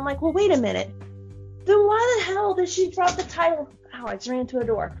in, and I'm like, well, wait a minute. Then why the hell did she drop the title? Ow, I just ran into a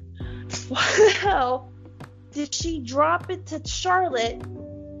door. Why the hell did she drop it to Charlotte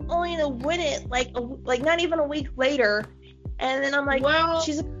only to win it, like not even a week later? And then I'm like, well,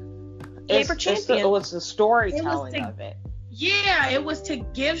 she's a paper champion. It was the storytelling of it. Yeah, it was to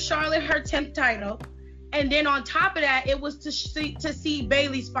give Charlotte her 10th title. And then on top of that, it was to see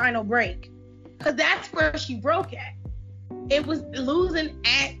Bailey's final break. Because that's where she broke at. It was losing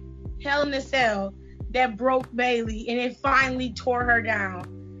at Hell in a Cell that broke Bailey, and it finally tore her down.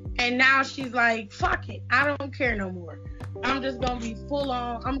 And now she's like, fuck it. I don't care no more. I'm just going to be full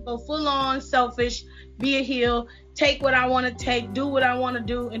on selfish, be a heel, take what I want to take, do what I want to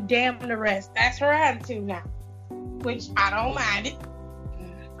do, and damn the rest. That's her attitude now, which I don't mind it.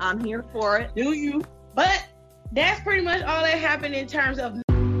 I'm here for it. Do you? But that's pretty much all that happened in terms of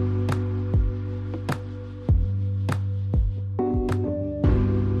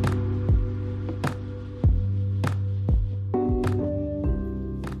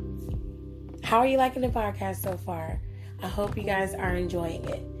How are you liking the podcast so far? I hope you guys are enjoying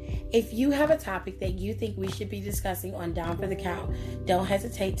it. If you have a topic that you think we should be discussing on Down for the Count, don't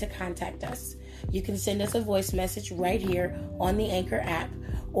hesitate to contact us. You can send us a voice message right here on the Anchor app,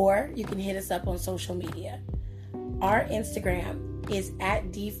 or you can hit us up on social media. Our Instagram is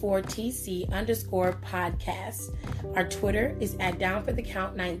at D4TC_podcast. Our Twitter is at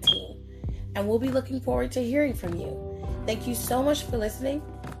DownForTheCount19. And we'll be looking forward to hearing from you. Thank you so much for listening,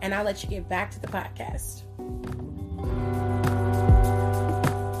 and I'll let you get back to the podcast.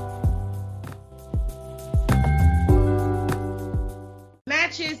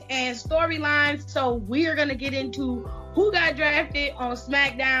 matches and storylines. So we're going to get into who got drafted on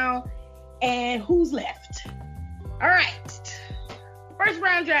SmackDown and who's left. All right. First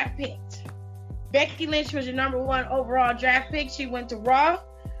round draft picked. Becky Lynch was your number 1 overall draft pick. She went to Raw.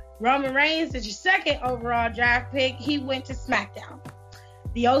 Roman Reigns is your 2nd overall draft pick. He went to SmackDown.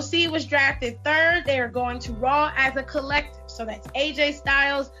 The OC was drafted 3rd. They are going to Raw as a collective. So that's AJ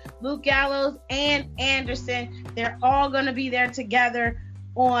Styles, Luke Gallows, and Anderson. They're all going to be there together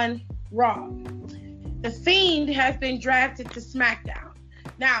on Raw. The Fiend has been drafted to SmackDown.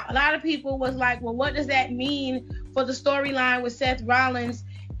 Now, a lot of people was like, well, what does that mean for the storyline with Seth Rollins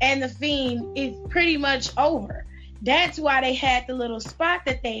and The Fiend? It's pretty much over. That's why they had the little spot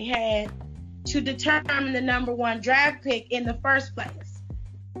that they had to determine the number 1 draft pick in the first place.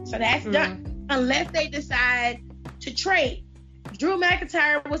 So that's done. Unless they decide to trade. Drew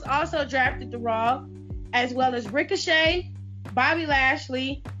McIntyre was also drafted to Raw, as well as Ricochet, Bobby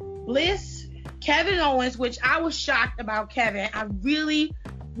Lashley, Bliss, Kevin Owens, which I was shocked about Kevin. I really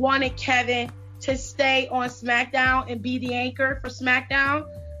wanted Kevin to stay on SmackDown and be the anchor for SmackDown.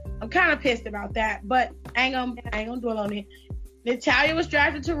 I'm kind of pissed about that, but I ain't gonna dwell on it. Natalya was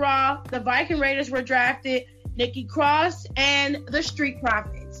drafted to Raw. The Viking Raiders were drafted. Nikki Cross and the Street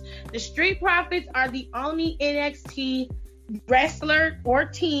Profits. The Street Profits are the only NXT wrestler or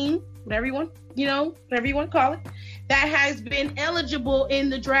team, whatever you want to call it, that has been eligible in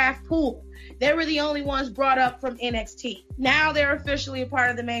the draft pool. They were the only ones brought up from NXT. Now they're officially a part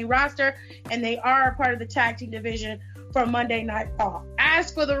of the main roster, and they are a part of the tag team division for Monday Night Raw.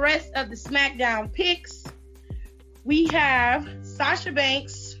 As for the rest of the SmackDown picks, we have Sasha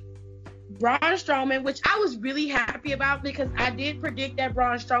Banks, Braun Strowman, which I was really happy about because I did predict that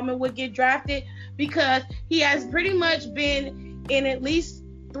Braun Strowman would get drafted because he has pretty much been in at least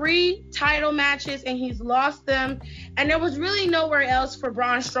 3 title matches and he's lost them. And there was really nowhere else for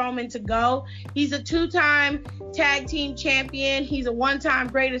Braun Strowman to go. He's a 2-time tag team champion. He's a 1-time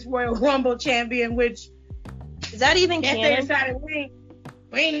Greatest Royal Rumble champion, which is that even canon? They decided we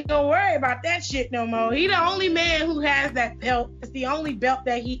ain't gonna worry about that shit no more. He the only man who has that belt. It's the only belt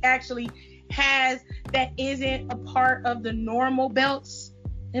that he actually has that isn't a part of the normal belts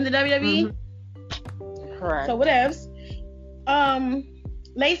in the WWE. Correct. So whatevs.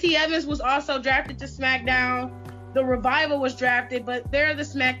 Lacey Evans was also drafted to SmackDown. The Revival was drafted, but they're the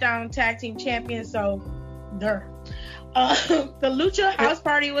SmackDown Tag Team Champions, so the Lucha House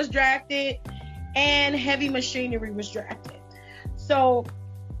Party was drafted, and Heavy Machinery was drafted. So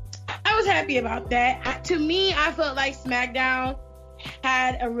I was happy about that. To me, I felt like SmackDown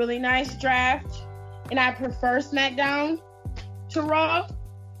had a really nice draft, and I prefer SmackDown to Raw.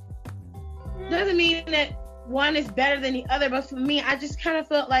 Doesn't mean that one is better than the other, but for me, I just kind of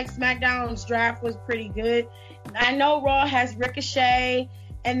felt like SmackDown's draft was pretty good. I know Raw has Ricochet,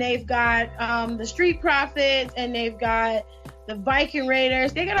 and they've got the Street Profits, and they've got the Viking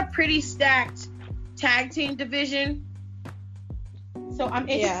Raiders. They got a pretty stacked tag team division. So I'm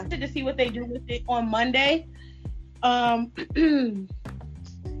interested to see what they do with it on Monday.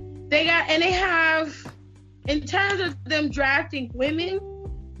 They have, in terms of them drafting women,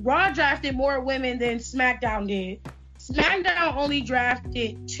 Raw drafted more women than SmackDown did. SmackDown only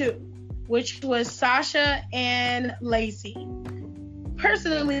drafted 2, which was Sasha and Lacey.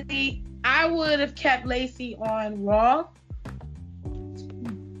 Personally, I would have kept Lacey on Raw,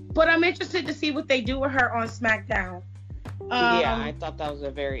 but I'm interested to see what they do with her on SmackDown. I thought that was a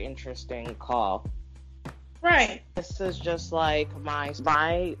very interesting call. Right. This is just like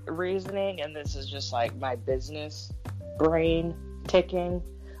my reasoning, and this is just like my business brain ticking.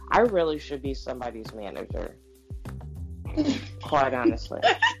 I really should be somebody's manager. Quite honestly.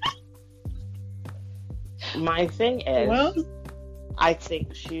 My thing is, I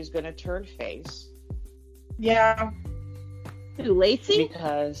think she's going to turn face. Yeah. Who, Lacey?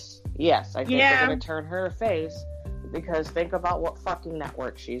 Because, yes, I think they're going to turn her face. Because think about what fucking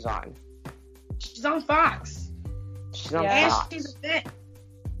network she's on. She's on Fox. She's on Fox. And she's a vet.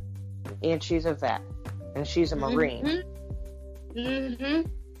 And she's a vet. And she's a Marine. Mm-hmm.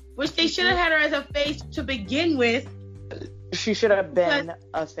 Which they should have had her as a face to begin with. She should have been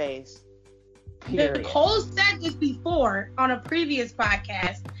a face. Period. Nicole said this before on a previous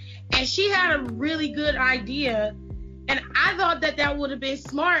podcast, and she had a really good idea. And I thought that would have been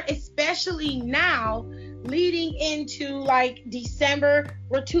smart, especially now, leading into like December.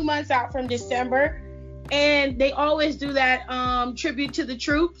 We're 2 months out from December, and they always do that tribute to the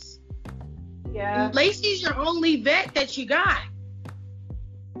troops. Yeah. Lacey's your only vet that you got.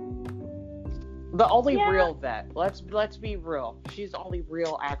 The only real vet. Let's be real. She's the only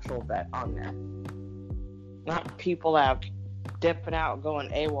real actual vet on there. Not people that dipping out going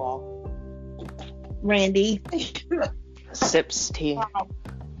AWOL. Randy. Sips tea. Wow.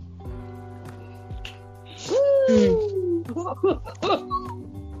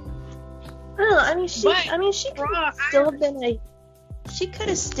 I mean, she could have still been she could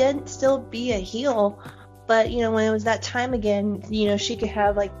have still be a heel, but when it was that time again, she could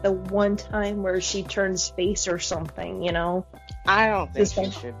have like the one time where she turns face or something, I don't think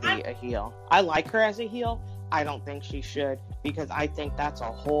she should be a heel. I like her as a heel. I don't think she should, because I think that's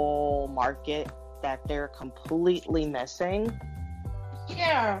a whole market that they're completely missing.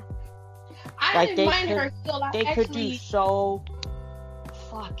 Yeah. I didn't mind her heel. They could do so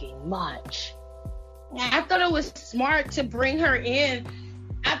fucking much. I thought it was smart to bring her in.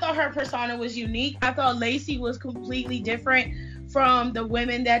 I thought her persona was unique. I thought Lacey was completely different from the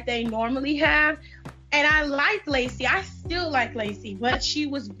women that they normally have. And I liked Lacey. I still like Lacey, but she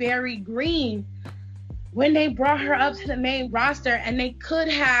was very green when they brought her up to the main roster. And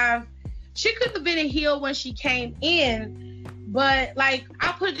she could have been a heel when she came in. But like,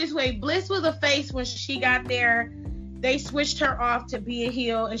 I'll put it this way, Bliss was a face when she got there. They switched her off to be a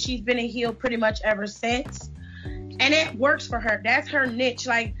heel, and she's been a heel pretty much ever since. And it works for her. That's her niche.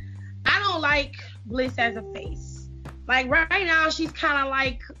 Like, I don't like Bliss as a face. Like, right now, she's kind of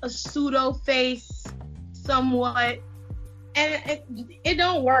like a pseudo face, somewhat. And it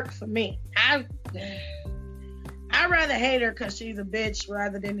don't work for me. I'd rather hate her because she's a bitch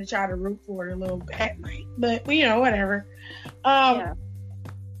rather than to try to root for her a little bit. But, whatever.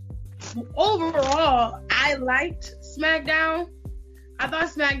 Overall, I liked SmackDown. I thought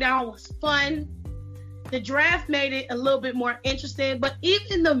SmackDown was fun. The draft made it a little bit more interesting, but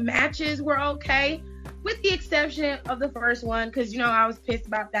even the matches were okay, with the exception of the first one, because I was pissed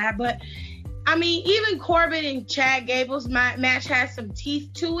about that. But I mean, even Corbin and Chad Gable's match had some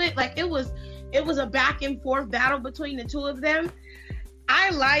teeth to it. Like, it was a back and forth battle between the two of them.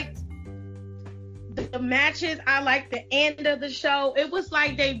 I liked the matches. I liked the end of the show. It was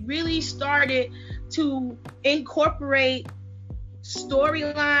like they really started to incorporate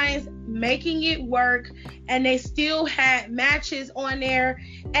storylines, making it work, and they still had matches on there.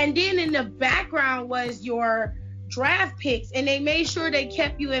 And then in the background was your draft picks, and they made sure they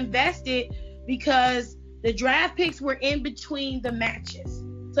kept you invested because the draft picks were in between the matches.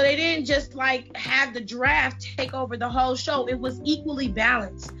 So they didn't just like have the draft take over the whole show. It was equally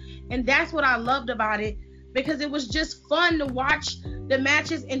balanced. And that's what I loved about it, because it was just fun to watch the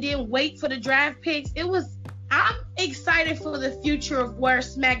matches and then wait for the draft picks. I'm excited for the future of where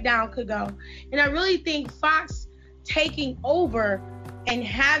SmackDown could go. And I really think Fox taking over and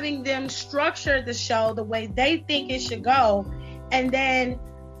having them structure the show the way they think it should go, and then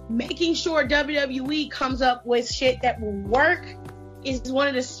making sure WWE comes up with shit that will work is one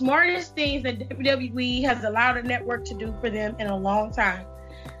of the smartest things that WWE has allowed a network to do for them in a long time.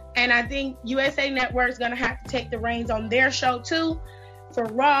 And I think USA Network is going to have to take the reins on their show too for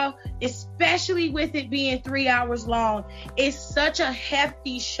Raw, especially with it being 3 hours long. It's such a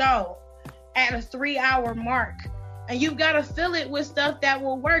hefty show at a 3-hour mark. And you've got to fill it with stuff that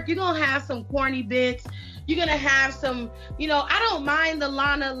will work. You're going to have some corny bits. You're going to have some, I don't mind the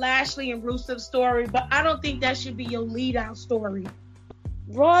Lana, Lashley, and Rusev story, but I don't think that should be your lead out story.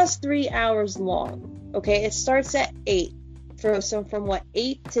 Raw's 3 hours long. Okay, it starts at 8. From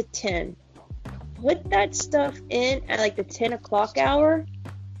 8 to 10. Put that stuff in at like the 10 o'clock hour,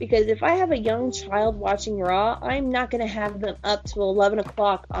 because if I have a young child watching Raw, I'm not going to have them up till 11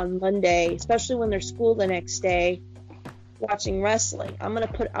 o'clock on Monday, especially when they're school the next day watching wrestling. I'm going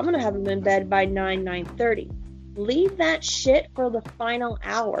to have them in bed by 9:30. Leave that shit for the final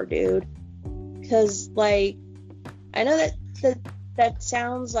hour, dude. Because, like, I know that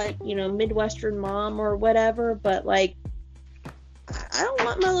sounds like, Midwestern mom or whatever, but, like, I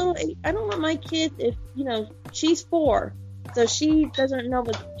don't want my kid, if, she's 4, so she doesn't know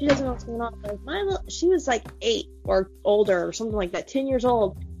what's going on. But she was like 8 or older or something like that, 10 years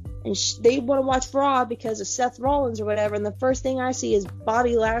old, and they want to watch Raw because of Seth Rollins or whatever, and the first thing I see is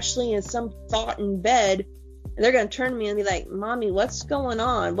Bobby Lashley and some thought in bed, and they're going to turn to me and be like, Mommy, what's going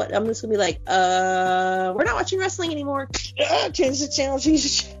on? I'm just going to be like, we're not watching wrestling anymore. Change the channel,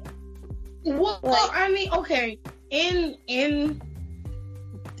 Well, I mean, okay, in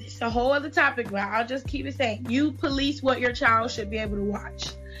a whole other topic, but I'll just keep it saying, you police what your child should be able to watch.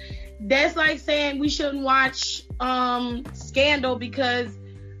 That's like saying we shouldn't watch Scandal because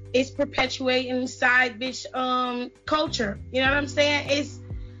it's perpetuating side bitch culture. You know what I'm saying?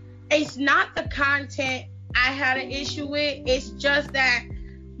 It's not the content I had an issue with. It's just that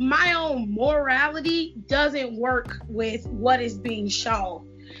my own morality doesn't work with what is being shown,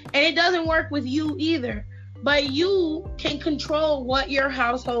 and it doesn't work with you either. But you can control what your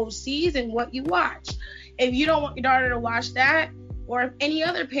household sees and what you watch. If you don't want your daughter to watch that, or if any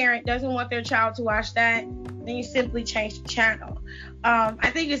other parent doesn't want their child to watch that, then you simply change the channel. I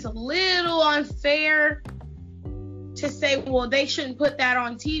think it's a little unfair to say, well, they shouldn't put that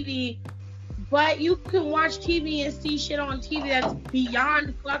on TV. But you can watch TV and see shit on TV that's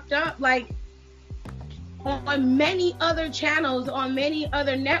beyond fucked up. Like, on many other channels, on many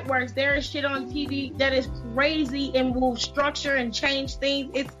other networks, there is shit on TV that is crazy and will structure and change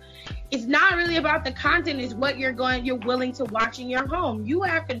things. It's not really about the content, it's what you're willing to watch in your home. You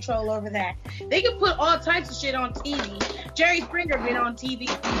have control over that. They can put all types of shit on TV. Jerry Springer been on TV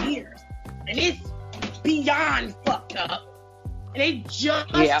for years, and it's beyond fucked up. And they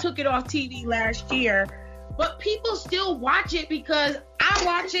just took it off TV last year. But people still watch it because I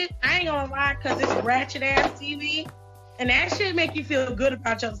watch it. I ain't gonna lie, because it's ratchet ass TV, and that shit make you feel good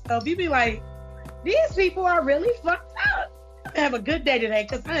about yourself. You be like, these people are really fucked up. I have a good day today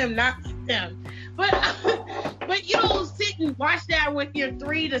because I am not like them. But you don't sit and watch that with your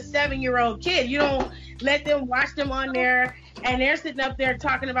 3 to 7 year old kid. You don't let them watch them on there, and they're sitting up there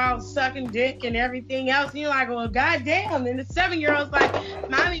talking about sucking dick and everything else. And you're like, well, goddamn. And the 7-year-old's like,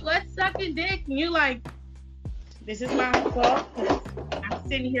 Mommy, what's sucking dick? And you're like, this is my fault. I'm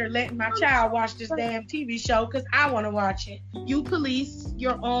sitting here letting my child watch this damn TV show because I want to watch it. You police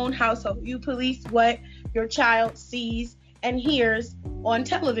your own household. You police what your child sees and hears on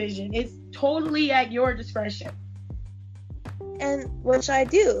television. It's totally at your discretion. And which I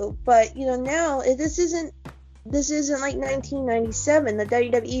do, but now this isn't like 1997. The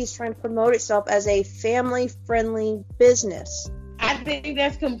WWE is trying to promote itself as a family-friendly business. I think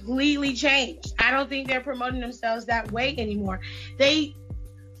that's completely changed. I don't think they're promoting themselves that way anymore.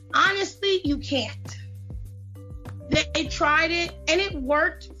 Honestly, you can't. They tried it, and it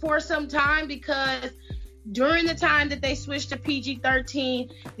worked for some time because during the time that they switched to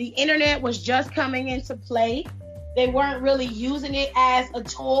PG-13, the internet was just coming into play. They weren't really using it as a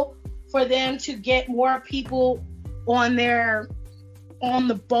tool for them to get more people on the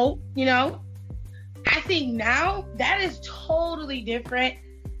boat, I think now that is totally different.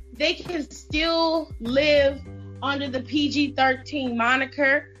 They can still live under the PG-13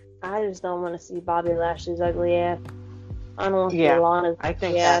 moniker. I just don't want to see Bobby Lashley's ugly ass. I don't want to see Lana's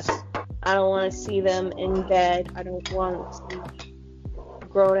ugly ass. I don't want to see them in bed. I don't want to see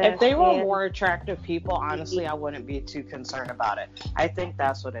grown ass. If they were more attractive people, honestly, I wouldn't be too concerned about it. I think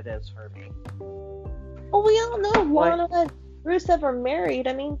that's what it is for me. Well, we all know Lana and Rusev are married.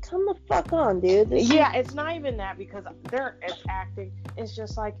 I mean, come the fuck on, dude. It's not even that because it's acting. It's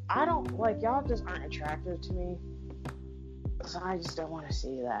just like, I don't, like, y'all just aren't attractive to me. So I just don't want to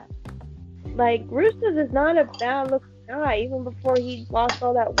see that. Like, Rusev is not a bad-looking guy, even before he lost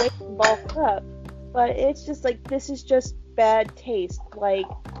all that weight and bulked up. But it's just, like, this is just bad taste. Like,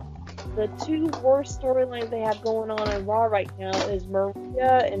 the two worst storylines they have going on Raw right now is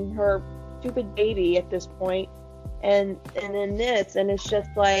Maria and her stupid baby at this point, and then this, and it's just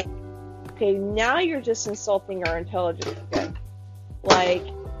like, okay, now you're just insulting our intelligence again. Like,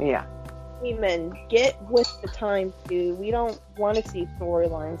 Yeah. women, get with the time, dude. We don't want to see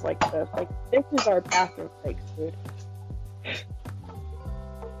storylines like this. Like, this is our bathroom breaks, dude.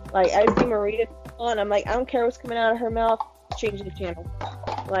 Like, I see Maria on, I'm like, I don't care what's coming out of her mouth, change the channel.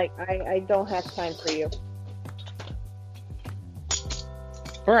 Like, I don't have time for you.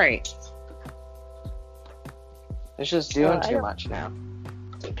 Right. It's just doing I too don't- much now.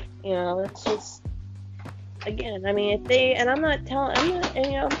 You know, it's just, again, I mean, if they, and I'm not, trying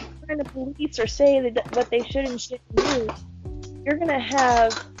to police or say that what they should and shouldn't do. You're gonna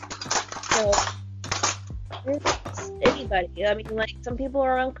have, anybody. I mean, like, some people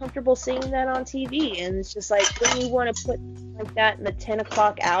are uncomfortable seeing that on TV, and it's just like, when you want to put like that in the 10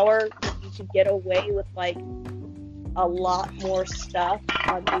 o'clock hour, you could get away with, like, a lot more stuff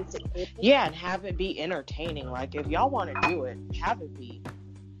on basic cable. Yeah, and have it be entertaining. Like, if y'all want to do it, have it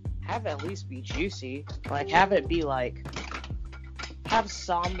at least be juicy. Like, have it be, like, have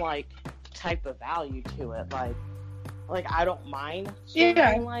some, like, type of value to it. Like I don't mind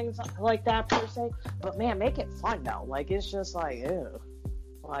storylines like that per se, but man, make it fun though. Like, it's just like, ew.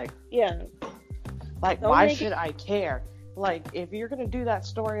 Like, Yeah. like, Don't why make should I care? Like, if you're gonna do that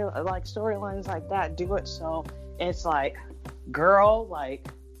storylines like that, do it so it's like, girl, like,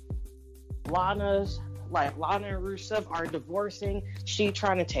 Lana and Rusev are divorcing. She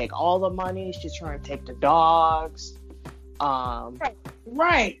trying to take all the money. She's trying to take the dogs.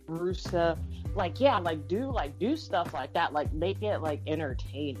 Right. Rusev, do stuff like that. Like, make it, like,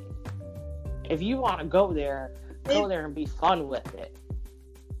 entertaining. If you want to go there and be fun with it.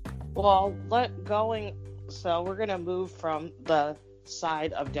 Well, so we're gonna move from the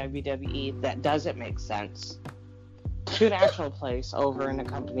side of WWE that doesn't make sense to an actual place over in a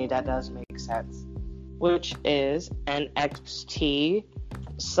company that does make sense, which is NXT.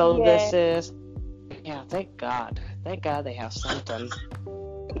 So this is, thank God they have something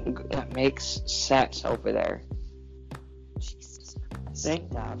that makes sense over there. Jesus.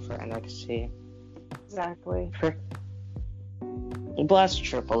 Thank God for NXT. Exactly. Bless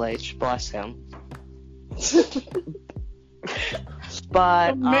Triple H, bless him.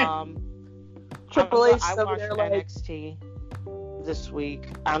 But Triple H I over watched there, like, NXT this week.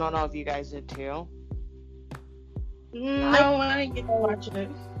 I don't know if you guys did too. No, I didn't get to watch it.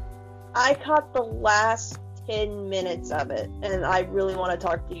 I caught the last 10 minutes of it, and I really want to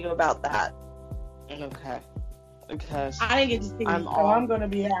talk to you about that. Okay. Because I didn't get to see it, I'm so I'm gonna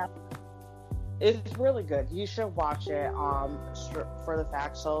be happy. it's really good. You should watch it for the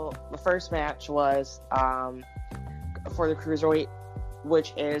fact. So the first match was for the Cruiserweight,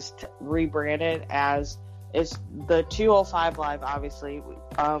 which is rebranded as, it's the 205 Live, obviously.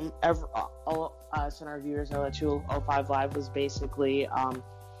 All us and our viewers know that 205 Live was basically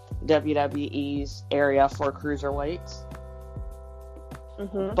WWE's area for cruiserweights.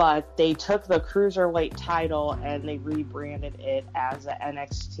 Mm-hmm. But they took the Cruiserweight title and they rebranded it as the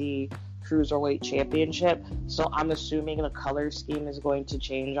NXT Cruiserweight Championship. So I'm assuming the color scheme is going to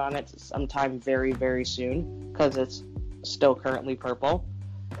change on it sometime very, very soon, because it's still currently purple.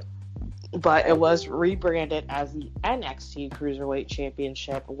 But it was rebranded as the NXT Cruiserweight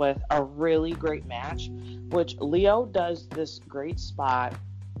Championship with a really great match, which Leo does this great spot.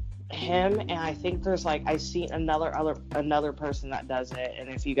 Him, and I think there's, like, I see another person that does it, and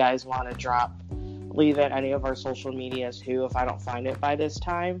if you guys want to leave it any of our social medias too, if I don't find it by this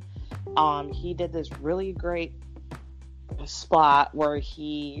time. He did this really great spot where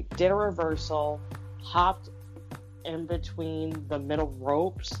he did a reversal, hopped in between the middle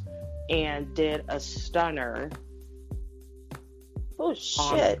ropes, and did a stunner. Oh,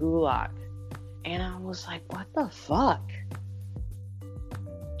 shit. On Gulak. And I was like, what the fuck?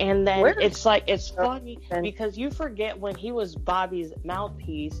 And then it's funny because you forget when he was Bobby's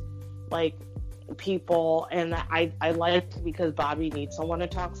mouthpiece, like, people, and I liked because Bobby needs someone to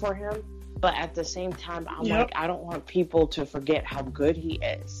talk for him, but at the same time, I'm like, I don't want people to forget how good he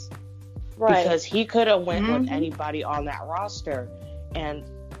is. Right. Because he could have went with anybody on that roster, and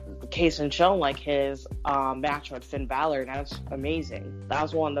case in shown, like, his match with Finn Balor, that's amazing. That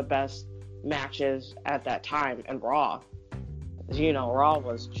was one of the best matches at that time in Raw. You know, Raw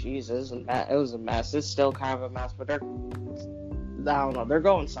was, Jesus, and it was a mess. It's still kind of a mess, but I don't know, they're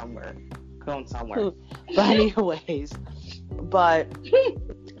going somewhere. But anyways, But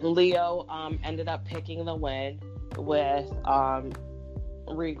Leo ended up picking the win with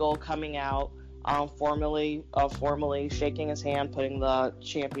Regal coming out, formally shaking his hand, putting the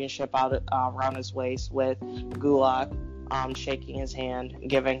championship out around his waist, with Gulak shaking his hand,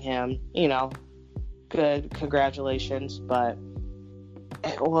 giving him, good congratulations. But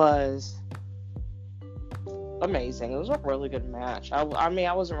it was amazing. It was a really good match. I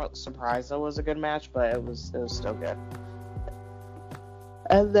wasn't surprised it was a good match, but it was still good.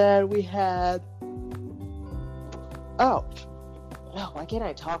 And then we had why can't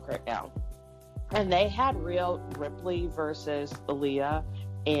I talk right now? And they had Rhea Ripley versus Aaliyah,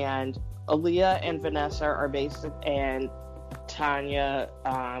 and Aaliyah and Vanessa and Tanya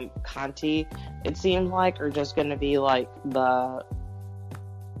Conti, it seemed like, are just going to be like the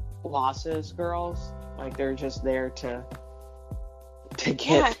losses girls. Like, they're just there to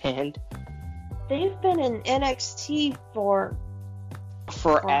get pinned. They've been in NXT for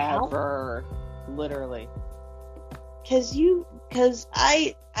forever, literally. Because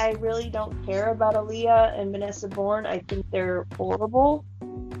I really don't care about Aaliyah and Vanessa Bourne. I think they're horrible.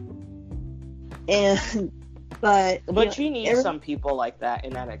 But you need some people like that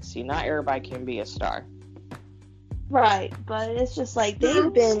in NXT. Not everybody can be a star. Right, but it's just like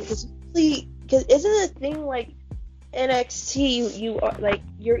they've been, because isn't the thing like NXT, you are like,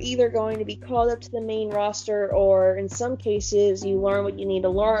 you're either going to be called up to the main roster, or in some cases you learn what you need to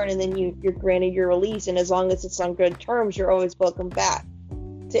learn, and then you're granted your release, and as long as it's on good terms, you're always welcome back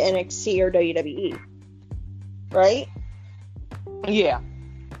to NXT or WWE, right? Yeah.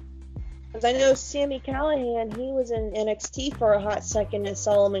 Because I know Sami Callihan, he was in NXT for a hot second as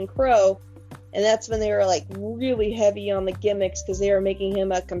Solomon Crow, and that's when they were like really heavy on the gimmicks, because they were making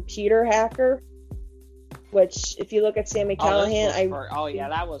him a computer hacker. Which, if you look at Sami Callihan,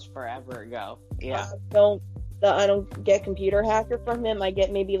 that was forever ago. Yeah. I don't get computer hacker from him. I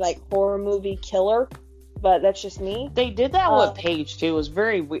get maybe like horror movie killer, but that's just me. They did that with Paige too. It was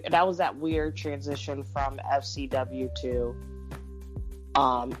very weird. That was that weird transition from FCW to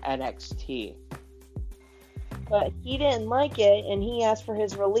NXT. But he didn't like it, and he asked for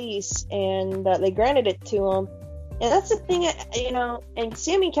his release, and they granted it to him. And that's the thing, and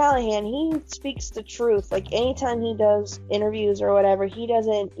Sami Callihan, he speaks the truth. Like, anytime he does interviews or whatever, he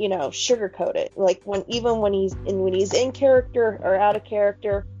doesn't, sugarcoat it. Like, when he's in character or out of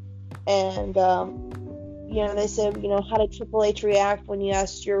character. And, they said, how did Triple H react when you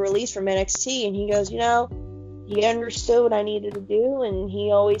asked your release from NXT? And he goes, he understood what I needed to do, and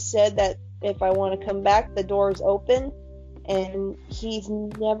he always said that if I want to come back, the door's open. And he's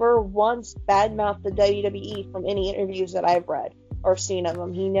never once badmouthed the WWE from any interviews that I've read or seen of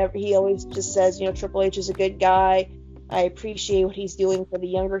him. He always just says, Triple H is a good guy. I appreciate what he's doing for the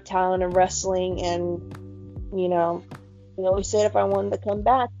younger talent in wrestling. And, he always said if I wanted to come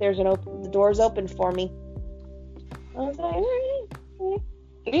back, the door's open for me. I was like, all right.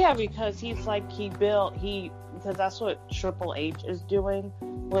 Yeah, because because that's what Triple H is doing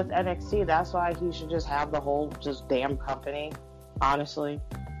with NXT. That's why he should just have the whole damn company. Honestly,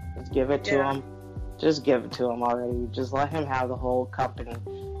 just give it to him. Just give it to him already. Just let him have the whole company,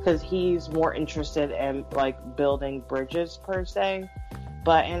 because he's more interested in like building bridges per se.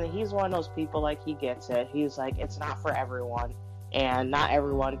 And he's one of those people, like, he gets it. He's like, it's not for everyone, and not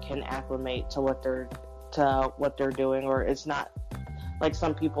everyone can acclimate to what they're doing, or it's not like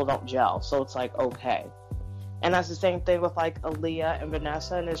some people don't gel. So it's like, okay. And that's the same thing with like Aaliyah and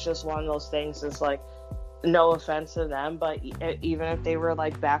Vanessa, and it's just one of those things. It's like, no offense to them, but even if they were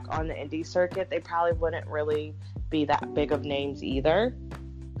like back on the indie circuit, they probably wouldn't really be that big of names either.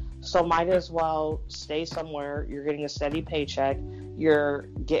 So might as well stay somewhere. You're getting a steady paycheck. You're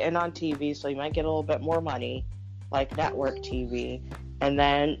getting on TV, so you might get a little bit more money, like network TV. And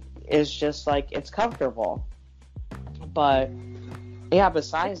then it's just like, it's comfortable. But yeah,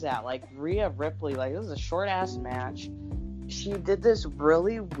 besides that, like, Rhea Ripley, like, this is a short-ass match. She did this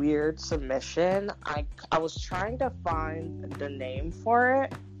really weird submission. I was trying to find the name for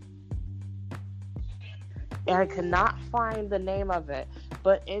it, and I could not find the name of it,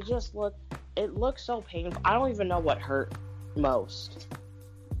 but it looked so painful. I don't even know what hurt most.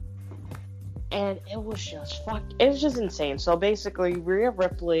 And it was just insane. So basically, Rhea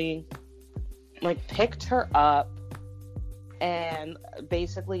Ripley, like, picked her up and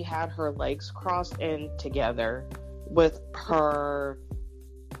basically had her legs crossed in together with her,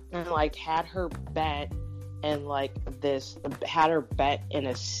 and like had her bent and like this, had her bent in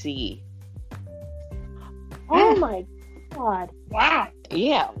a C. Oh my god. Wow.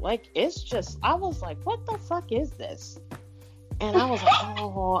 Yeah, like, it's just, I was like, what the fuck is this? And I was like,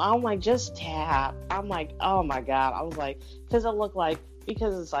 oh, I'm like, just tap. I'm like, oh my God. I was like, because it looked like,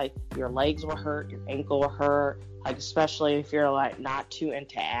 because it's like your legs were hurt, your ankle were hurt, like especially if you're like not too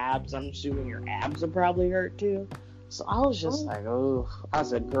into abs. I'm assuming your abs would probably hurt too. So I was just like, oh,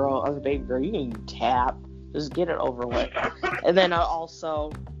 as a baby girl, you can tap, just get it over with. And then I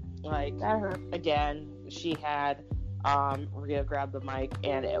also, like, again, she had Rhea grab the mic,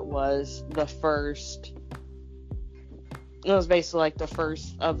 and it was basically like the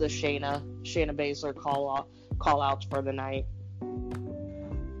first of the Shayna Baszler call outs for the night.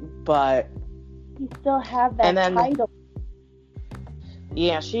 But you still have that title.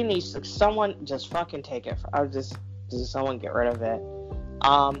 Yeah, she needs to, someone just fucking take it. Just someone get rid of it.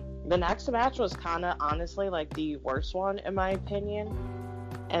 The next match was kind of honestly like the worst one in my opinion,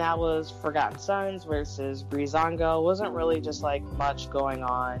 and that was Forgotten Sons versus Breezango. Wasn't really just like much going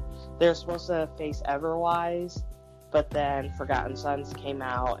on. They're supposed to face Everwise, but then Forgotten Sons came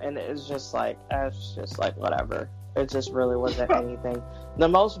out, and it's just like whatever. It just really wasn't anything. The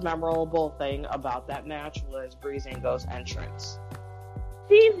most memorable thing about that match was Breezango's entrance.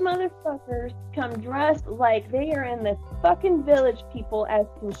 These motherfuckers come dressed like they are in the fucking Village People as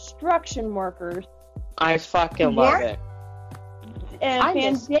construction workers. I fucking love it. And I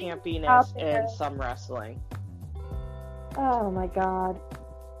miss campiness in some wrestling. Oh my God.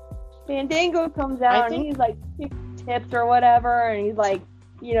 Fandango comes out and he's like tips or whatever, and he's like,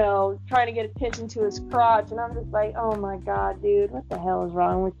 you know, trying to get attention to his crotch, and I'm just like, oh my God, dude, what the hell is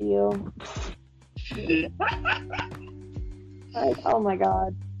wrong with you? Like, oh my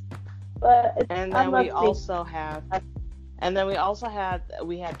God. But and then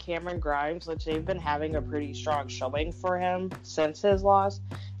we had Cameron Grimes, which they've been having a pretty strong showing for him since his loss.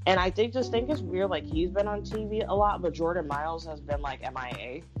 And I think it's weird, like he's been on TV a lot, but Jordan Miles has been like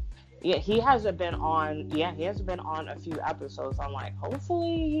MIA. Yeah, he hasn't been on a few episodes. I'm like,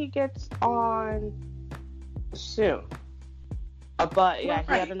 hopefully he gets on soon. But yeah,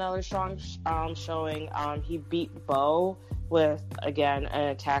 he had another strong showing. He beat Bo with, again, an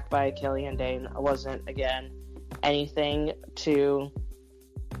attack by Killian Dane. It wasn't, again, anything to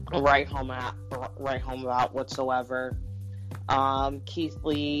write home about whatsoever. Keith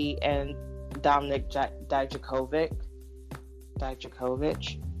Lee and Dominic Dijakovic.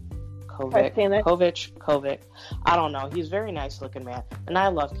 I don't know. He's a very nice looking man. And I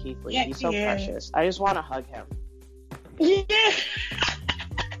love Keith Lee. He's so precious. I just want to hug him. Yeah.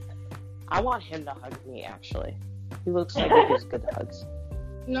 I want him to hug me, actually. He looks like he gives good hugs.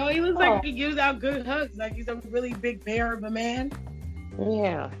 No, he looks like he gives out good hugs. Like he's a really big bear of a man.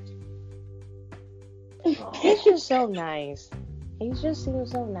 Yeah. He's just so nice. He just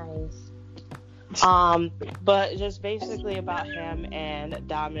seems so nice. But just basically about him and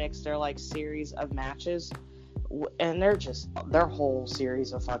Dominic's, their like series of matches, and their whole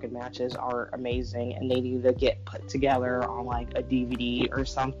series of fucking matches are amazing, and they need to get put together on like a DVD or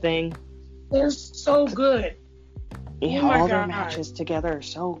something. They're so good. Yeah, all their matches together are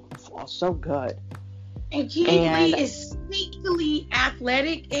so good. And Keith Lee is sneakily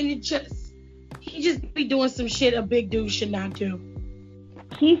athletic, and he just be doing some shit a big dude should not do.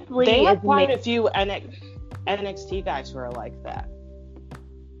 Keith Lee they have quite a few NXT guys who are like that.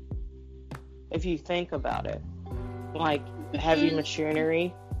 If you think about it, like Heavy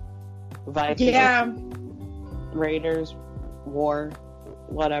Machinery, Vikings, Raiders, War,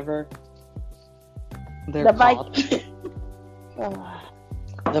 whatever they're called.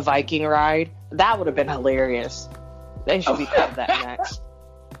 The Viking Ride. That would have been hilarious. They should be called that next.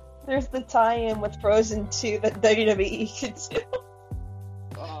 There's the tie-in with Frozen 2 that WWE could do.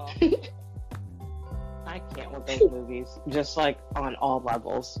 I can't with those movies, just like on all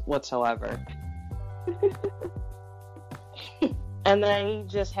levels whatsoever. And then he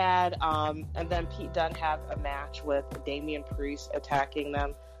just had, and then Pete Dunne had a match with Damian Priest attacking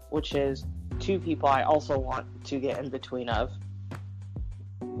them, which is two people I also want to get in between of.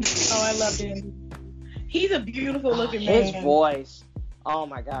 Oh, I loved him. He's a beautiful looking man. His voice. Oh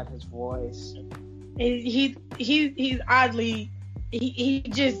my God, his voice. He's oddly.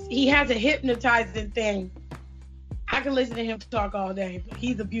 He has a hypnotizing thing. I can listen to him talk all day, but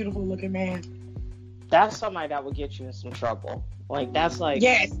he's a beautiful looking man. That's somebody that would get you in some trouble. Like, that's like...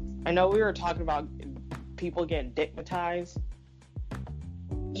 Yes. I know we were talking about people getting dickmatized.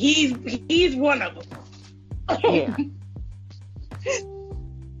 He's one of them. Yeah.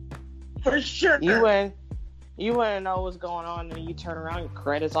 For sure. You wouldn't know what's going on, and you turn around, your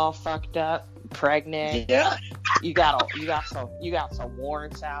credit's all fucked up, pregnant. Yeah. You got some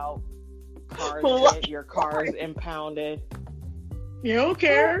warrants out. Your car is impounded. You don't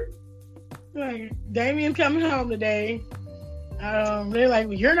care. Like, Damien's coming home today. They're like,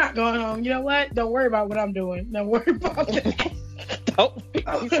 well, you're not going home. You know what? Don't worry about what I'm doing. Don't worry about that. Don't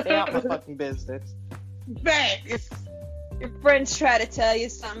stay out my fucking business. Facts. Your friends try to tell you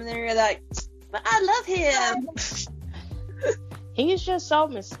something, and you're like, but I love him. He's just so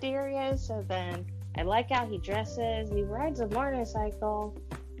mysterious, and then I like how he dresses. He rides a motorcycle.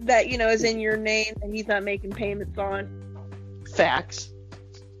 That, you know, is in your name and he's not making payments on. Facts.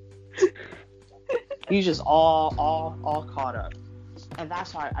 He's just all caught up. And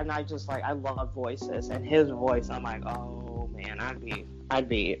that's why, and I just like, I love voices, and his voice, I'm like, oh man, I'd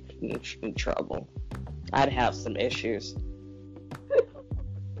be in trouble. I'd have some issues.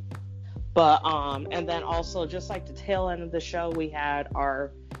 But and then also just like the tail end of the show, we had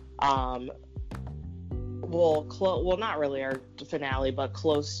our well, not really our finale, but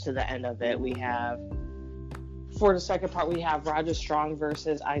close to the end of it. We have, for the second part, we have Roderick Strong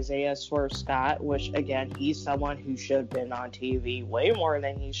versus Isaiah Swerve Scott, which again, he's someone who should have been on TV way more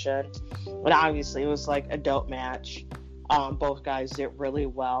than he should. But obviously, it was like a dope match. Both guys did really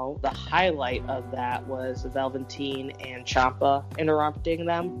well. The highlight of that was Velveteen and Ciampa interrupting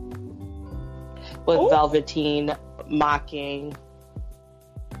them, with Velveteen mocking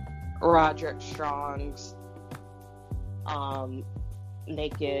Roderick Strong's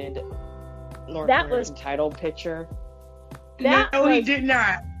naked North American title picture. No, he did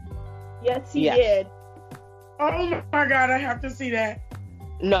not. Yes, he did. Oh my god, I have to see that.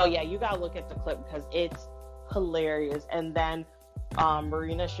 No, yeah, you gotta look at the clip because it's hilarious. And then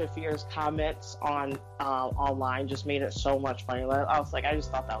Marina Shafir's comments on online just made it so much funny. I was like, I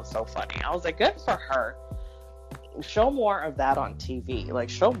just thought that was so funny. I was like, good for her. Show more of that on TV. Like,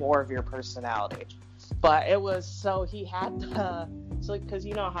 show more of your personality. But it was, so he had the, so because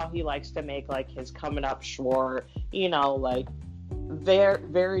you know how he likes to make like his coming up short, you know, like very,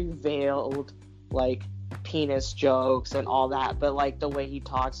 very veiled, like penis jokes and all that. But like the way he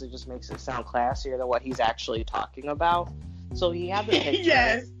talks, it just makes it sound classier than what he's actually talking about. So he had the picture.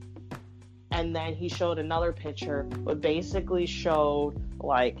 Yes. And then he showed another picture, but basically showed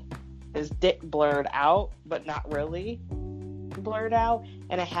like his dick blurred out, but not really blurred out,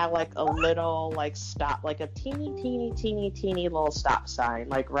 and it had like a little like stop, like a teeny little stop sign,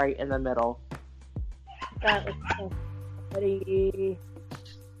 like right in the middle. That was so funny.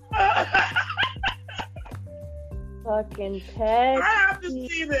 Fucking pet. I have to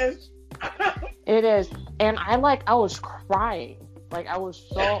see this. It is, and I was crying. Like I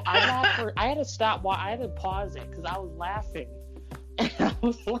had to stop while I had to pause it because I was laughing. And I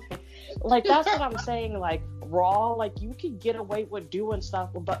was like that's what I'm saying. Like Raw, like you could get away with doing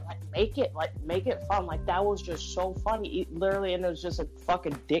stuff, but make it fun. Like that was just so funny. Literally, and it was just a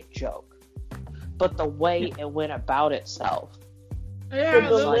fucking dick joke. But the way it went about itself, yeah,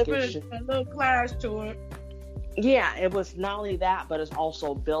 a little clash to it. Yeah, it was not only that, but it's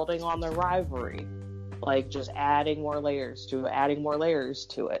also building on the rivalry. Like just adding more layers to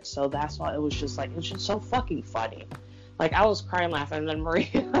it. So that's why it was just like, it's just so fucking funny. Like I was crying laughing, and then Maria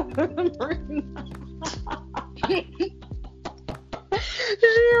she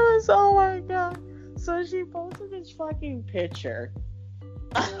was, oh my god. So she posted this fucking picture.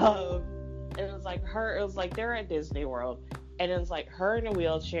 It was like they're at Disney World, and it was like her in a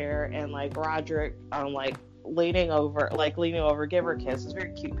wheelchair and like Roderick like leaning over, give her a kiss. It's a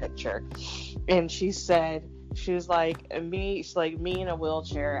very cute picture. And she was like, me in a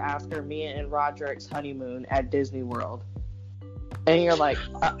wheelchair after me and Roderick's honeymoon at Disney World. And you're like,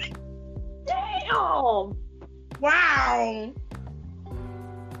 damn! Wow!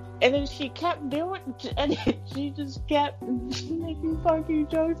 And then she kept doing, and she just kept making fucking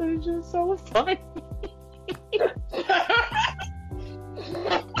jokes, and it's just so funny.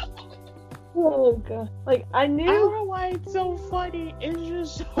 Oh god! Like I don't know why it's so funny. It's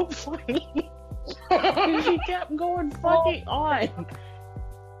just so funny. And she kept going fucking on.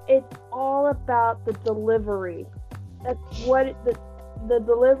 It's all about the delivery. That's what the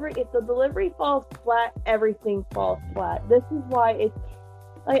delivery. If the delivery falls flat, everything falls flat. This is why it's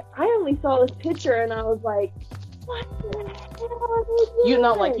like I only saw this picture and I was like, what the hell are they doing? You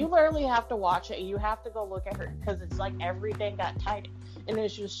know, like you literally have to watch it. And you have to go look at her because it's like everything got tight, and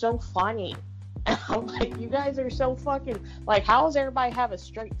it's just so funny. And I'm like, you guys are so fucking like, how does everybody have a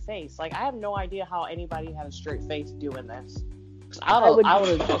straight face? Like, I have no idea how anybody had a straight face doing this. I would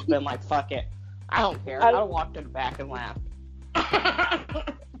have just been like, fuck it, I don't care. I would have walked in the back and laughed.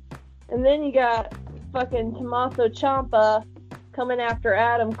 And then you got fucking Tommaso Ciampa coming after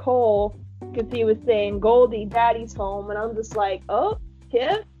Adam Cole because he was saying Goldie, Daddy's home, and I'm just like, oh,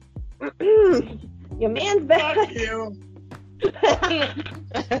 kid, your man's back. Fuck you.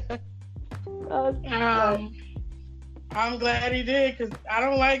 I'm glad he did because I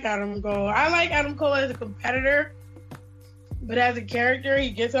don't like Adam Cole. I like Adam Cole as a competitor, but as a character, he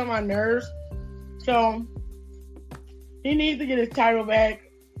gets on my nerves. So he needs to get his title back.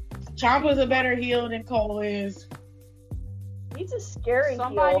 Ciampa's a better heel than Cole is. He's a scary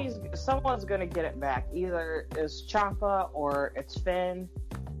heel. Someone's gonna get it back. Either it's Ciampa or it's Finn.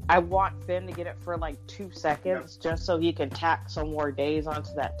 I want Finn to get it for like 2 seconds just so he can tack some more days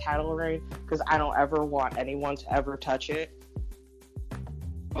onto that title reign because I don't ever want anyone to ever touch it.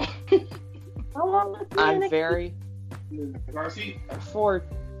 How long was I'm very for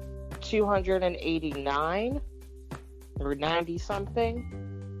 289 or 90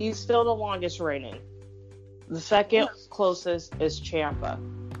 something. He's still the longest reigning. The second closest is Ciampa.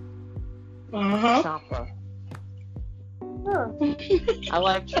 Ciampa. Huh. I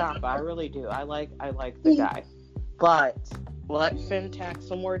like Ciampa. I really do. I like the guy. But let Finn tack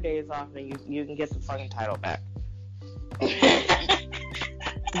some more days off and you can get the fucking title back.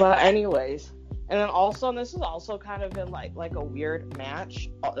 But anyways, and then also this is also kind of in like a weird match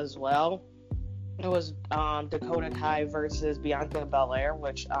as well. It was Dakota Kai versus Bianca Belair,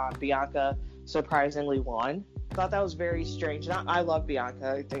 which Bianca surprisingly won. Thought that was very strange. I love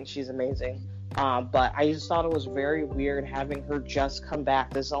Bianca. I think she's amazing. But I just thought it was very weird having her just come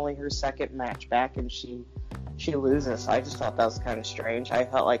back. This is only her second match back, and she loses. So I just thought that was kind of strange. I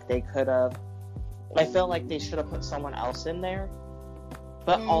felt like they could have. I feel like they should have put someone else in there.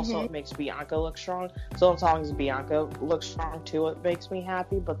 But also it makes Bianca look strong. So as long as Bianca looks strong too, it makes me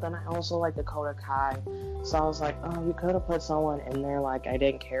happy. But then I also like Dakota Kai. So I was like, oh, you could have put someone in there like I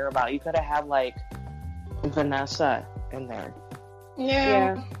didn't care about. You could have had like Vanessa in there.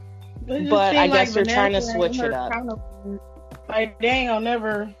 Yeah. But I guess they're trying to switch it up. Like, they ain't gonna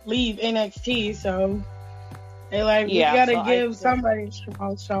never leave NXT, so they like, we gotta give somebody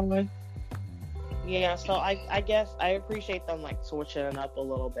strong showing. Yeah, so I guess I appreciate them like switching it up a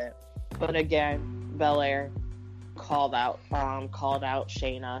little bit. But again, Belair called out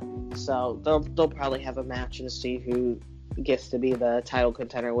Shayna, so they'll probably have a match and see who gets to be the title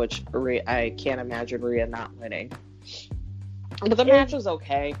contender, which I can't imagine Rhea not winning. But the match was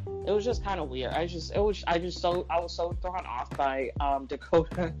okay. It was just kind of weird. I was so thrown off by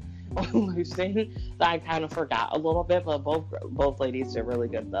Dakota losing that I kind of forgot a little bit. But both ladies did really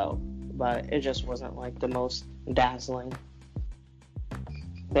good though. But it just wasn't like the most dazzling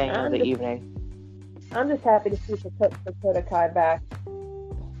thing of the evening. I'm just happy to see Dakota Kai back.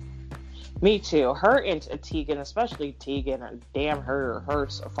 Me too. Her and Tegan, especially Tegan, damn her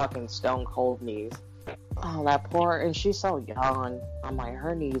fucking stone cold knees. Oh, that poor, and she's so young. I'm like,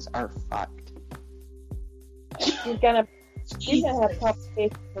 her knees are fucked. She's gonna have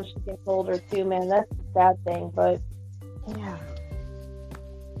complications when she gets older too, man. That's a sad thing, but yeah,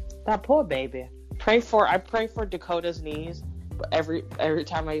 that poor baby. I pray for Dakota's knees. But every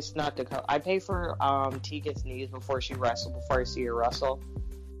time not Dakota, I pay for Tegan's knees before I see her wrestle.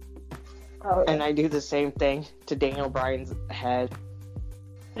 Oh, yeah. And I do the same thing to Daniel Bryan's head.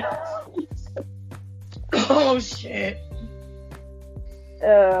 Oh shit.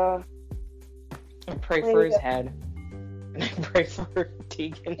 I pray for his head. And I pray for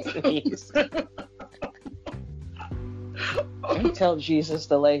Tegan's knees. And tell Jesus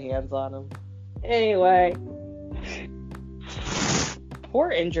to lay hands on him. Anyway.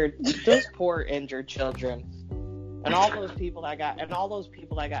 Those poor injured children. And all those people that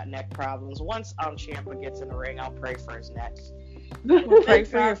got neck problems. Once Ciampa gets in the ring, I'll pray for his neck. Pray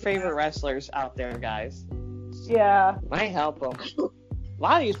for your favorite wrestlers out there, guys. Yeah. Might help them. A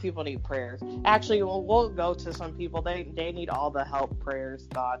lot of these people need prayers. Actually, we'll go to some people. They need all the help, prayers,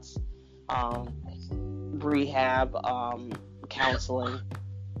 thoughts, rehab, counseling,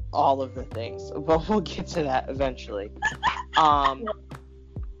 all of the things. But we'll get to that eventually.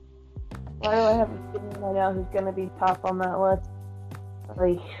 Why do I have a feeling right now who's going to be top on that list?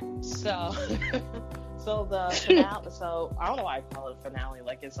 So the finale, so I don't know why I call it finale,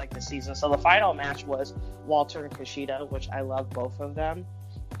 like it's like the season. So the final match was Walter and Kushida, which I love both of them.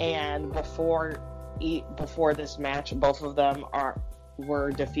 And before this match, both of them were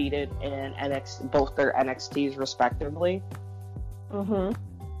defeated in both their NXTs respectively.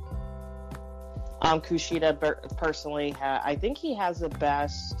 Kushida personally I think he has the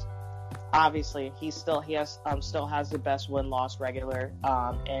best. Obviously, he still has the best win-loss regular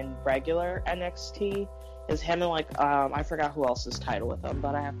in regular NXT. Is him and I forgot who else's title with him,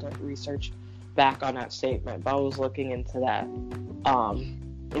 but I have to research back on that statement. But I was looking into that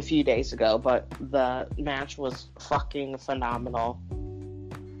a few days ago. But the match was fucking phenomenal.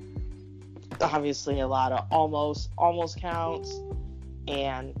 Obviously, a lot of almost counts,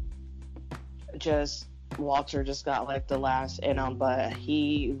 and just Walter just got like the last in on, but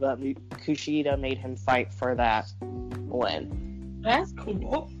Kushida made him fight for that win. That's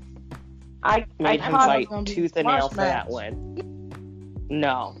cool. I Made him caught fight gonna be tooth and squash nail for match. that win.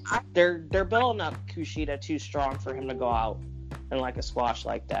 No, they're building up Kushida too strong for him to go out in like a squash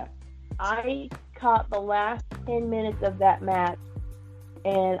like that. I caught the last 10 minutes of that match,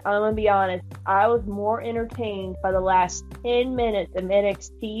 and I'm gonna be honest, I was more entertained by the last 10 minutes of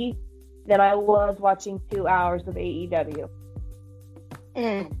NXT than I was watching 2 hours of AEW.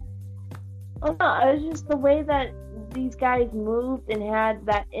 Mm. Oh, no, it was just the way that these guys moved and had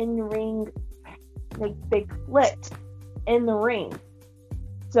that in-ring, they clicked in the ring.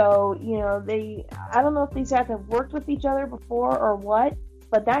 So, you know, I don't know if these guys have worked with each other before or what,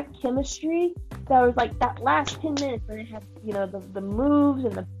 but that chemistry, that was like that last 10 minutes where they had, you know, the moves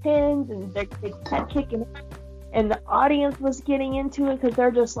and the pins and they kept kicking out, and the audience was getting into it because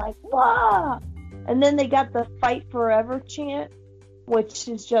they're just like, wow! And then they got the Fight Forever chant, which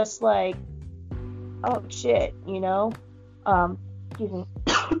is just like, oh shit, you know? Excuse me.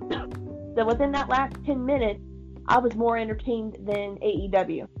 So within that last 10 minutes, I was more entertained than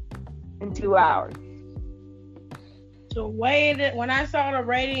AEW in 2 hours. The way that when I saw the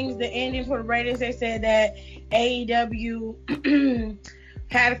ratings, the ending for the ratings, they said that AEW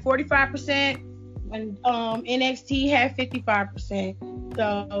had 45% when NXT had 55%.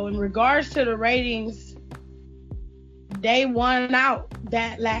 So in regards to the ratings, they won out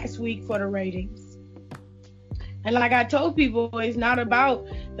that last week for the ratings. And like I told people, it's not about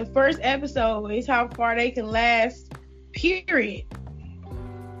the first episode, it's how far they can last, period.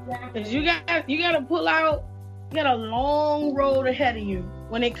 Because you gotta pull out, you got a long road ahead of you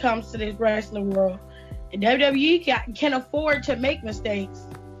when it comes to this wrestling world. And WWE can afford to make mistakes.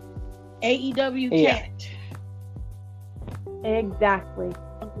 AEW can't. Exactly.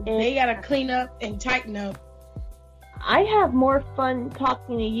 They gotta clean up and tighten up. I have more fun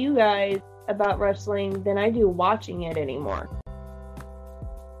talking to you guys about wrestling than I do watching it anymore.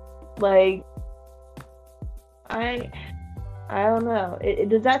 Like, I don't know.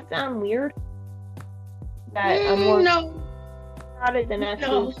 Does that sound weird? That I'm more about it than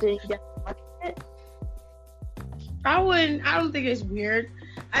actually sitting down and watching it? I don't think it's weird.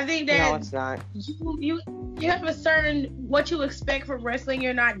 I think that No, it's not. You have a certain what you expect from wrestling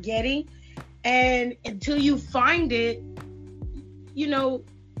you're not getting, and until you find it, you know,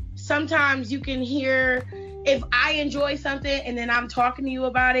 sometimes you can hear, if I enjoy something and then I'm talking to you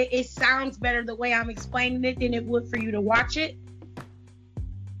about it, it sounds better the way I'm explaining it than it would for you to watch it.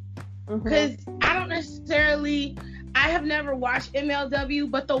 Because I have never watched MLW,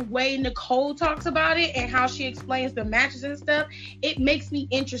 but the way Nicole talks about it and how she explains the matches and stuff, it makes me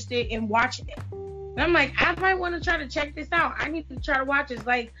interested in watching it. And I'm like, I might want to try to check this out. I need to try to watch this.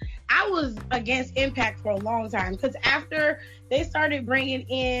 Like, I was against Impact for a long time because after they started bringing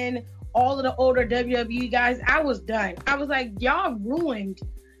in all of the older WWE guys, I was done. I was like, y'all ruined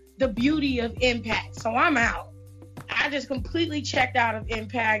the beauty of Impact, so I'm out. I just completely checked out of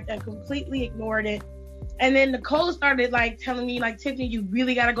Impact and completely ignored it. And then Nicole started like telling me, like, Tiffany, you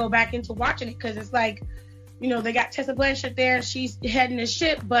really got to go back into watching it because it's like, you know, they got Tessa Blanchard there, she's heading the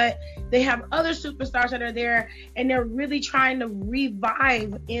ship, but they have other superstars that are there, and they're really trying to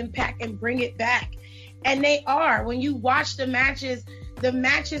revive Impact and bring it back. And they are. When you watch the matches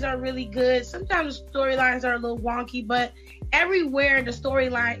are really good. Sometimes the storylines are a little wonky, but everywhere the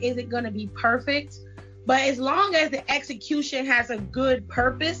storyline isn't going to be perfect. But as long as the execution has a good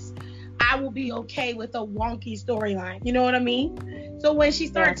purpose, I will be okay with a wonky storyline. You know what I mean? So when she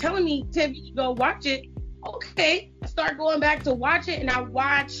started telling me, Tiffany, go watch it, okay, I start going back to watch it, and I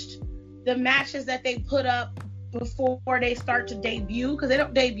watched the matches that they put up before they start to debut, because they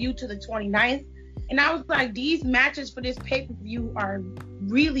don't debut to the 29th. And I was like, these matches for this pay-per-view are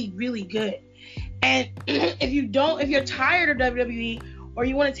really, really good. And if you're tired of WWE or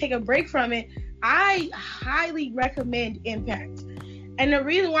you want to take a break from it, I highly recommend Impact. And the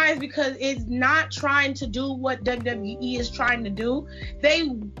reason why is because it's not trying to do what WWE is trying to do. They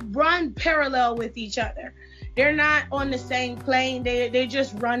run parallel with each other. They're not on the same plane. They're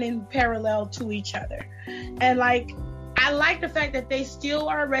just running parallel to each other. And like, I like the fact that they still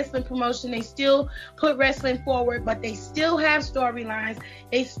are a wrestling promotion. They still put wrestling forward, but they still have storylines.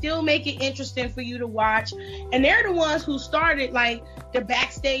 They still make it interesting for you to watch. And they're the ones who started like the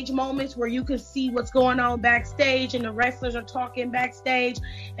backstage moments where you can see what's going on backstage and the wrestlers are talking backstage.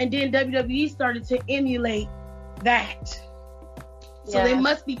 And then WWE started to emulate that. So they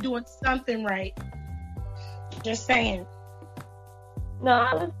must be doing something right. Just saying.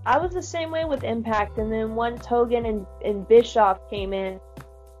 No, I was the same way with Impact, and then once Hogan and Bischoff came in,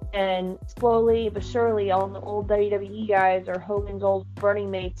 And slowly but surely, all the old WWE guys or Hogan's old running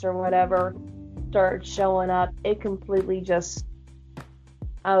mates or whatever started showing up. It completely just,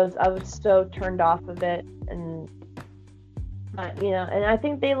 I was so turned off of it, and and I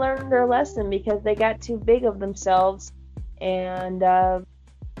think they learned their lesson because they got too big of themselves, and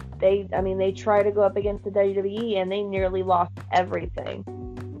they tried to go up against the WWE and they nearly lost everything,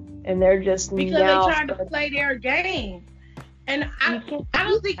 and they're just because now they tried to play their game. And I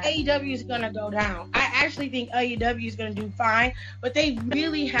don't think AEW is going to go down. I actually think AEW is going to do fine, but they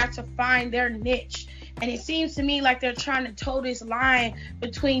really have to find their niche. And it seems to me like they're trying to toe this line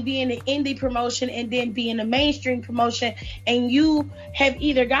between being an indie promotion and then being a mainstream promotion. And you have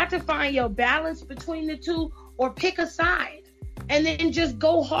either got to find your balance between the two or pick a side and then just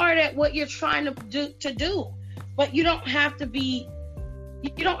go hard at what you're trying to do. But you don't have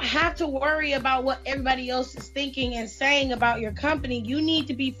to worry about what everybody else is thinking and saying about your company. You need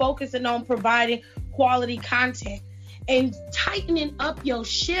to be focusing on providing quality content and tightening up your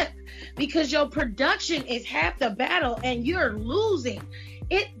ship, because your production is half the battle and you're losing.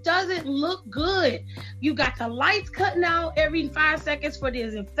 It doesn't look good. You got the lights cutting out every 5 seconds for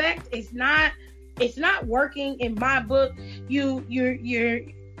this effect. It's not working in my book. You're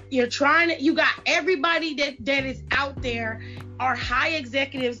trying to, you got everybody that is out there are high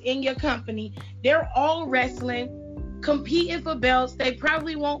executives in your company. They're all wrestling, competing for belts. They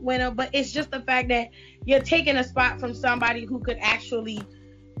probably won't win them, but it's just the fact that you're taking a spot from somebody who could actually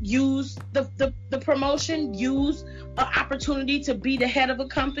use the promotion, use an opportunity to be the head of a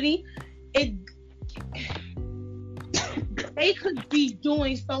company. They could be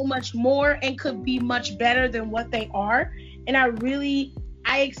doing so much more and could be much better than what they are. And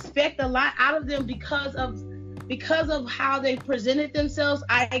I expect a lot out of them because of how they presented themselves.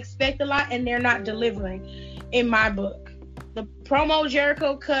 I expect a lot, and they're not delivering in my book. The promo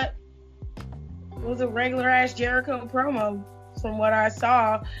Jericho cut was a regular ass Jericho promo from what I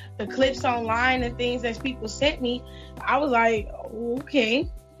saw. The clips online and things that people sent me, I was like, okay.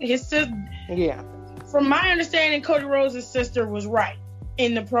 His sister, yeah. From my understanding, Cody Rhodes' sister was right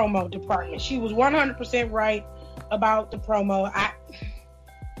in the promo department. She was 100% right about the promo. I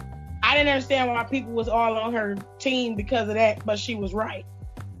didn't understand why people was all on her team because of that, but she was right.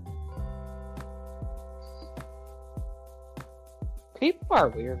 People are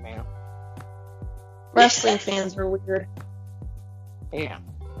weird, man. Wrestling fans are weird. Yeah.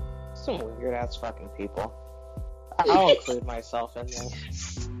 Some weird ass fucking people. I'll include myself in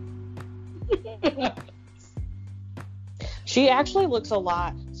this. She actually looks a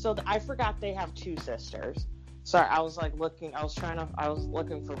lot. So I forgot they have two sisters. Sorry, I was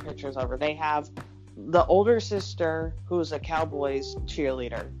looking for pictures of her. They have the older sister who's a Cowboys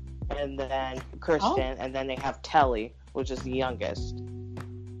cheerleader, and then Kristen, and then they have Telly, which is the youngest.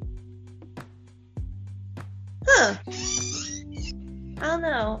 Huh. I don't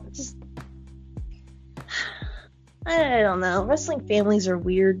know. I don't know. Wrestling families are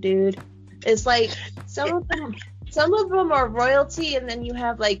weird, dude. It's like some of them are royalty, and then you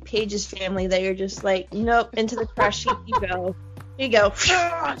have like Paige's family that you're just like, nope, into the crash heap you go. Here you go.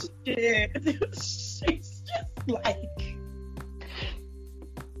 Oh, shit. She's just like.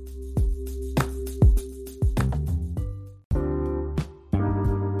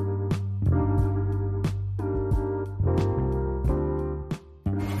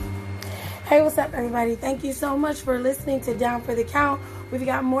 Hey, what's up, everybody? Thank you so much for listening to Down for the Count. We've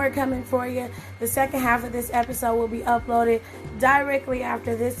got more coming for you. The second half of this episode will be uploaded directly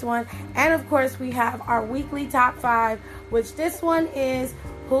after this one. And, of course, we have our weekly top 5, which this one is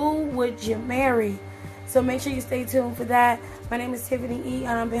Who Would You Marry? So make sure you stay tuned for that. My name is Tiffany E.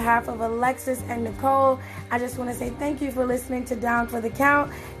 And on behalf of Alexis and Nicole, I just want to say thank you for listening to Down for the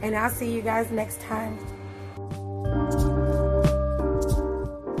Count. And I'll see you guys next time.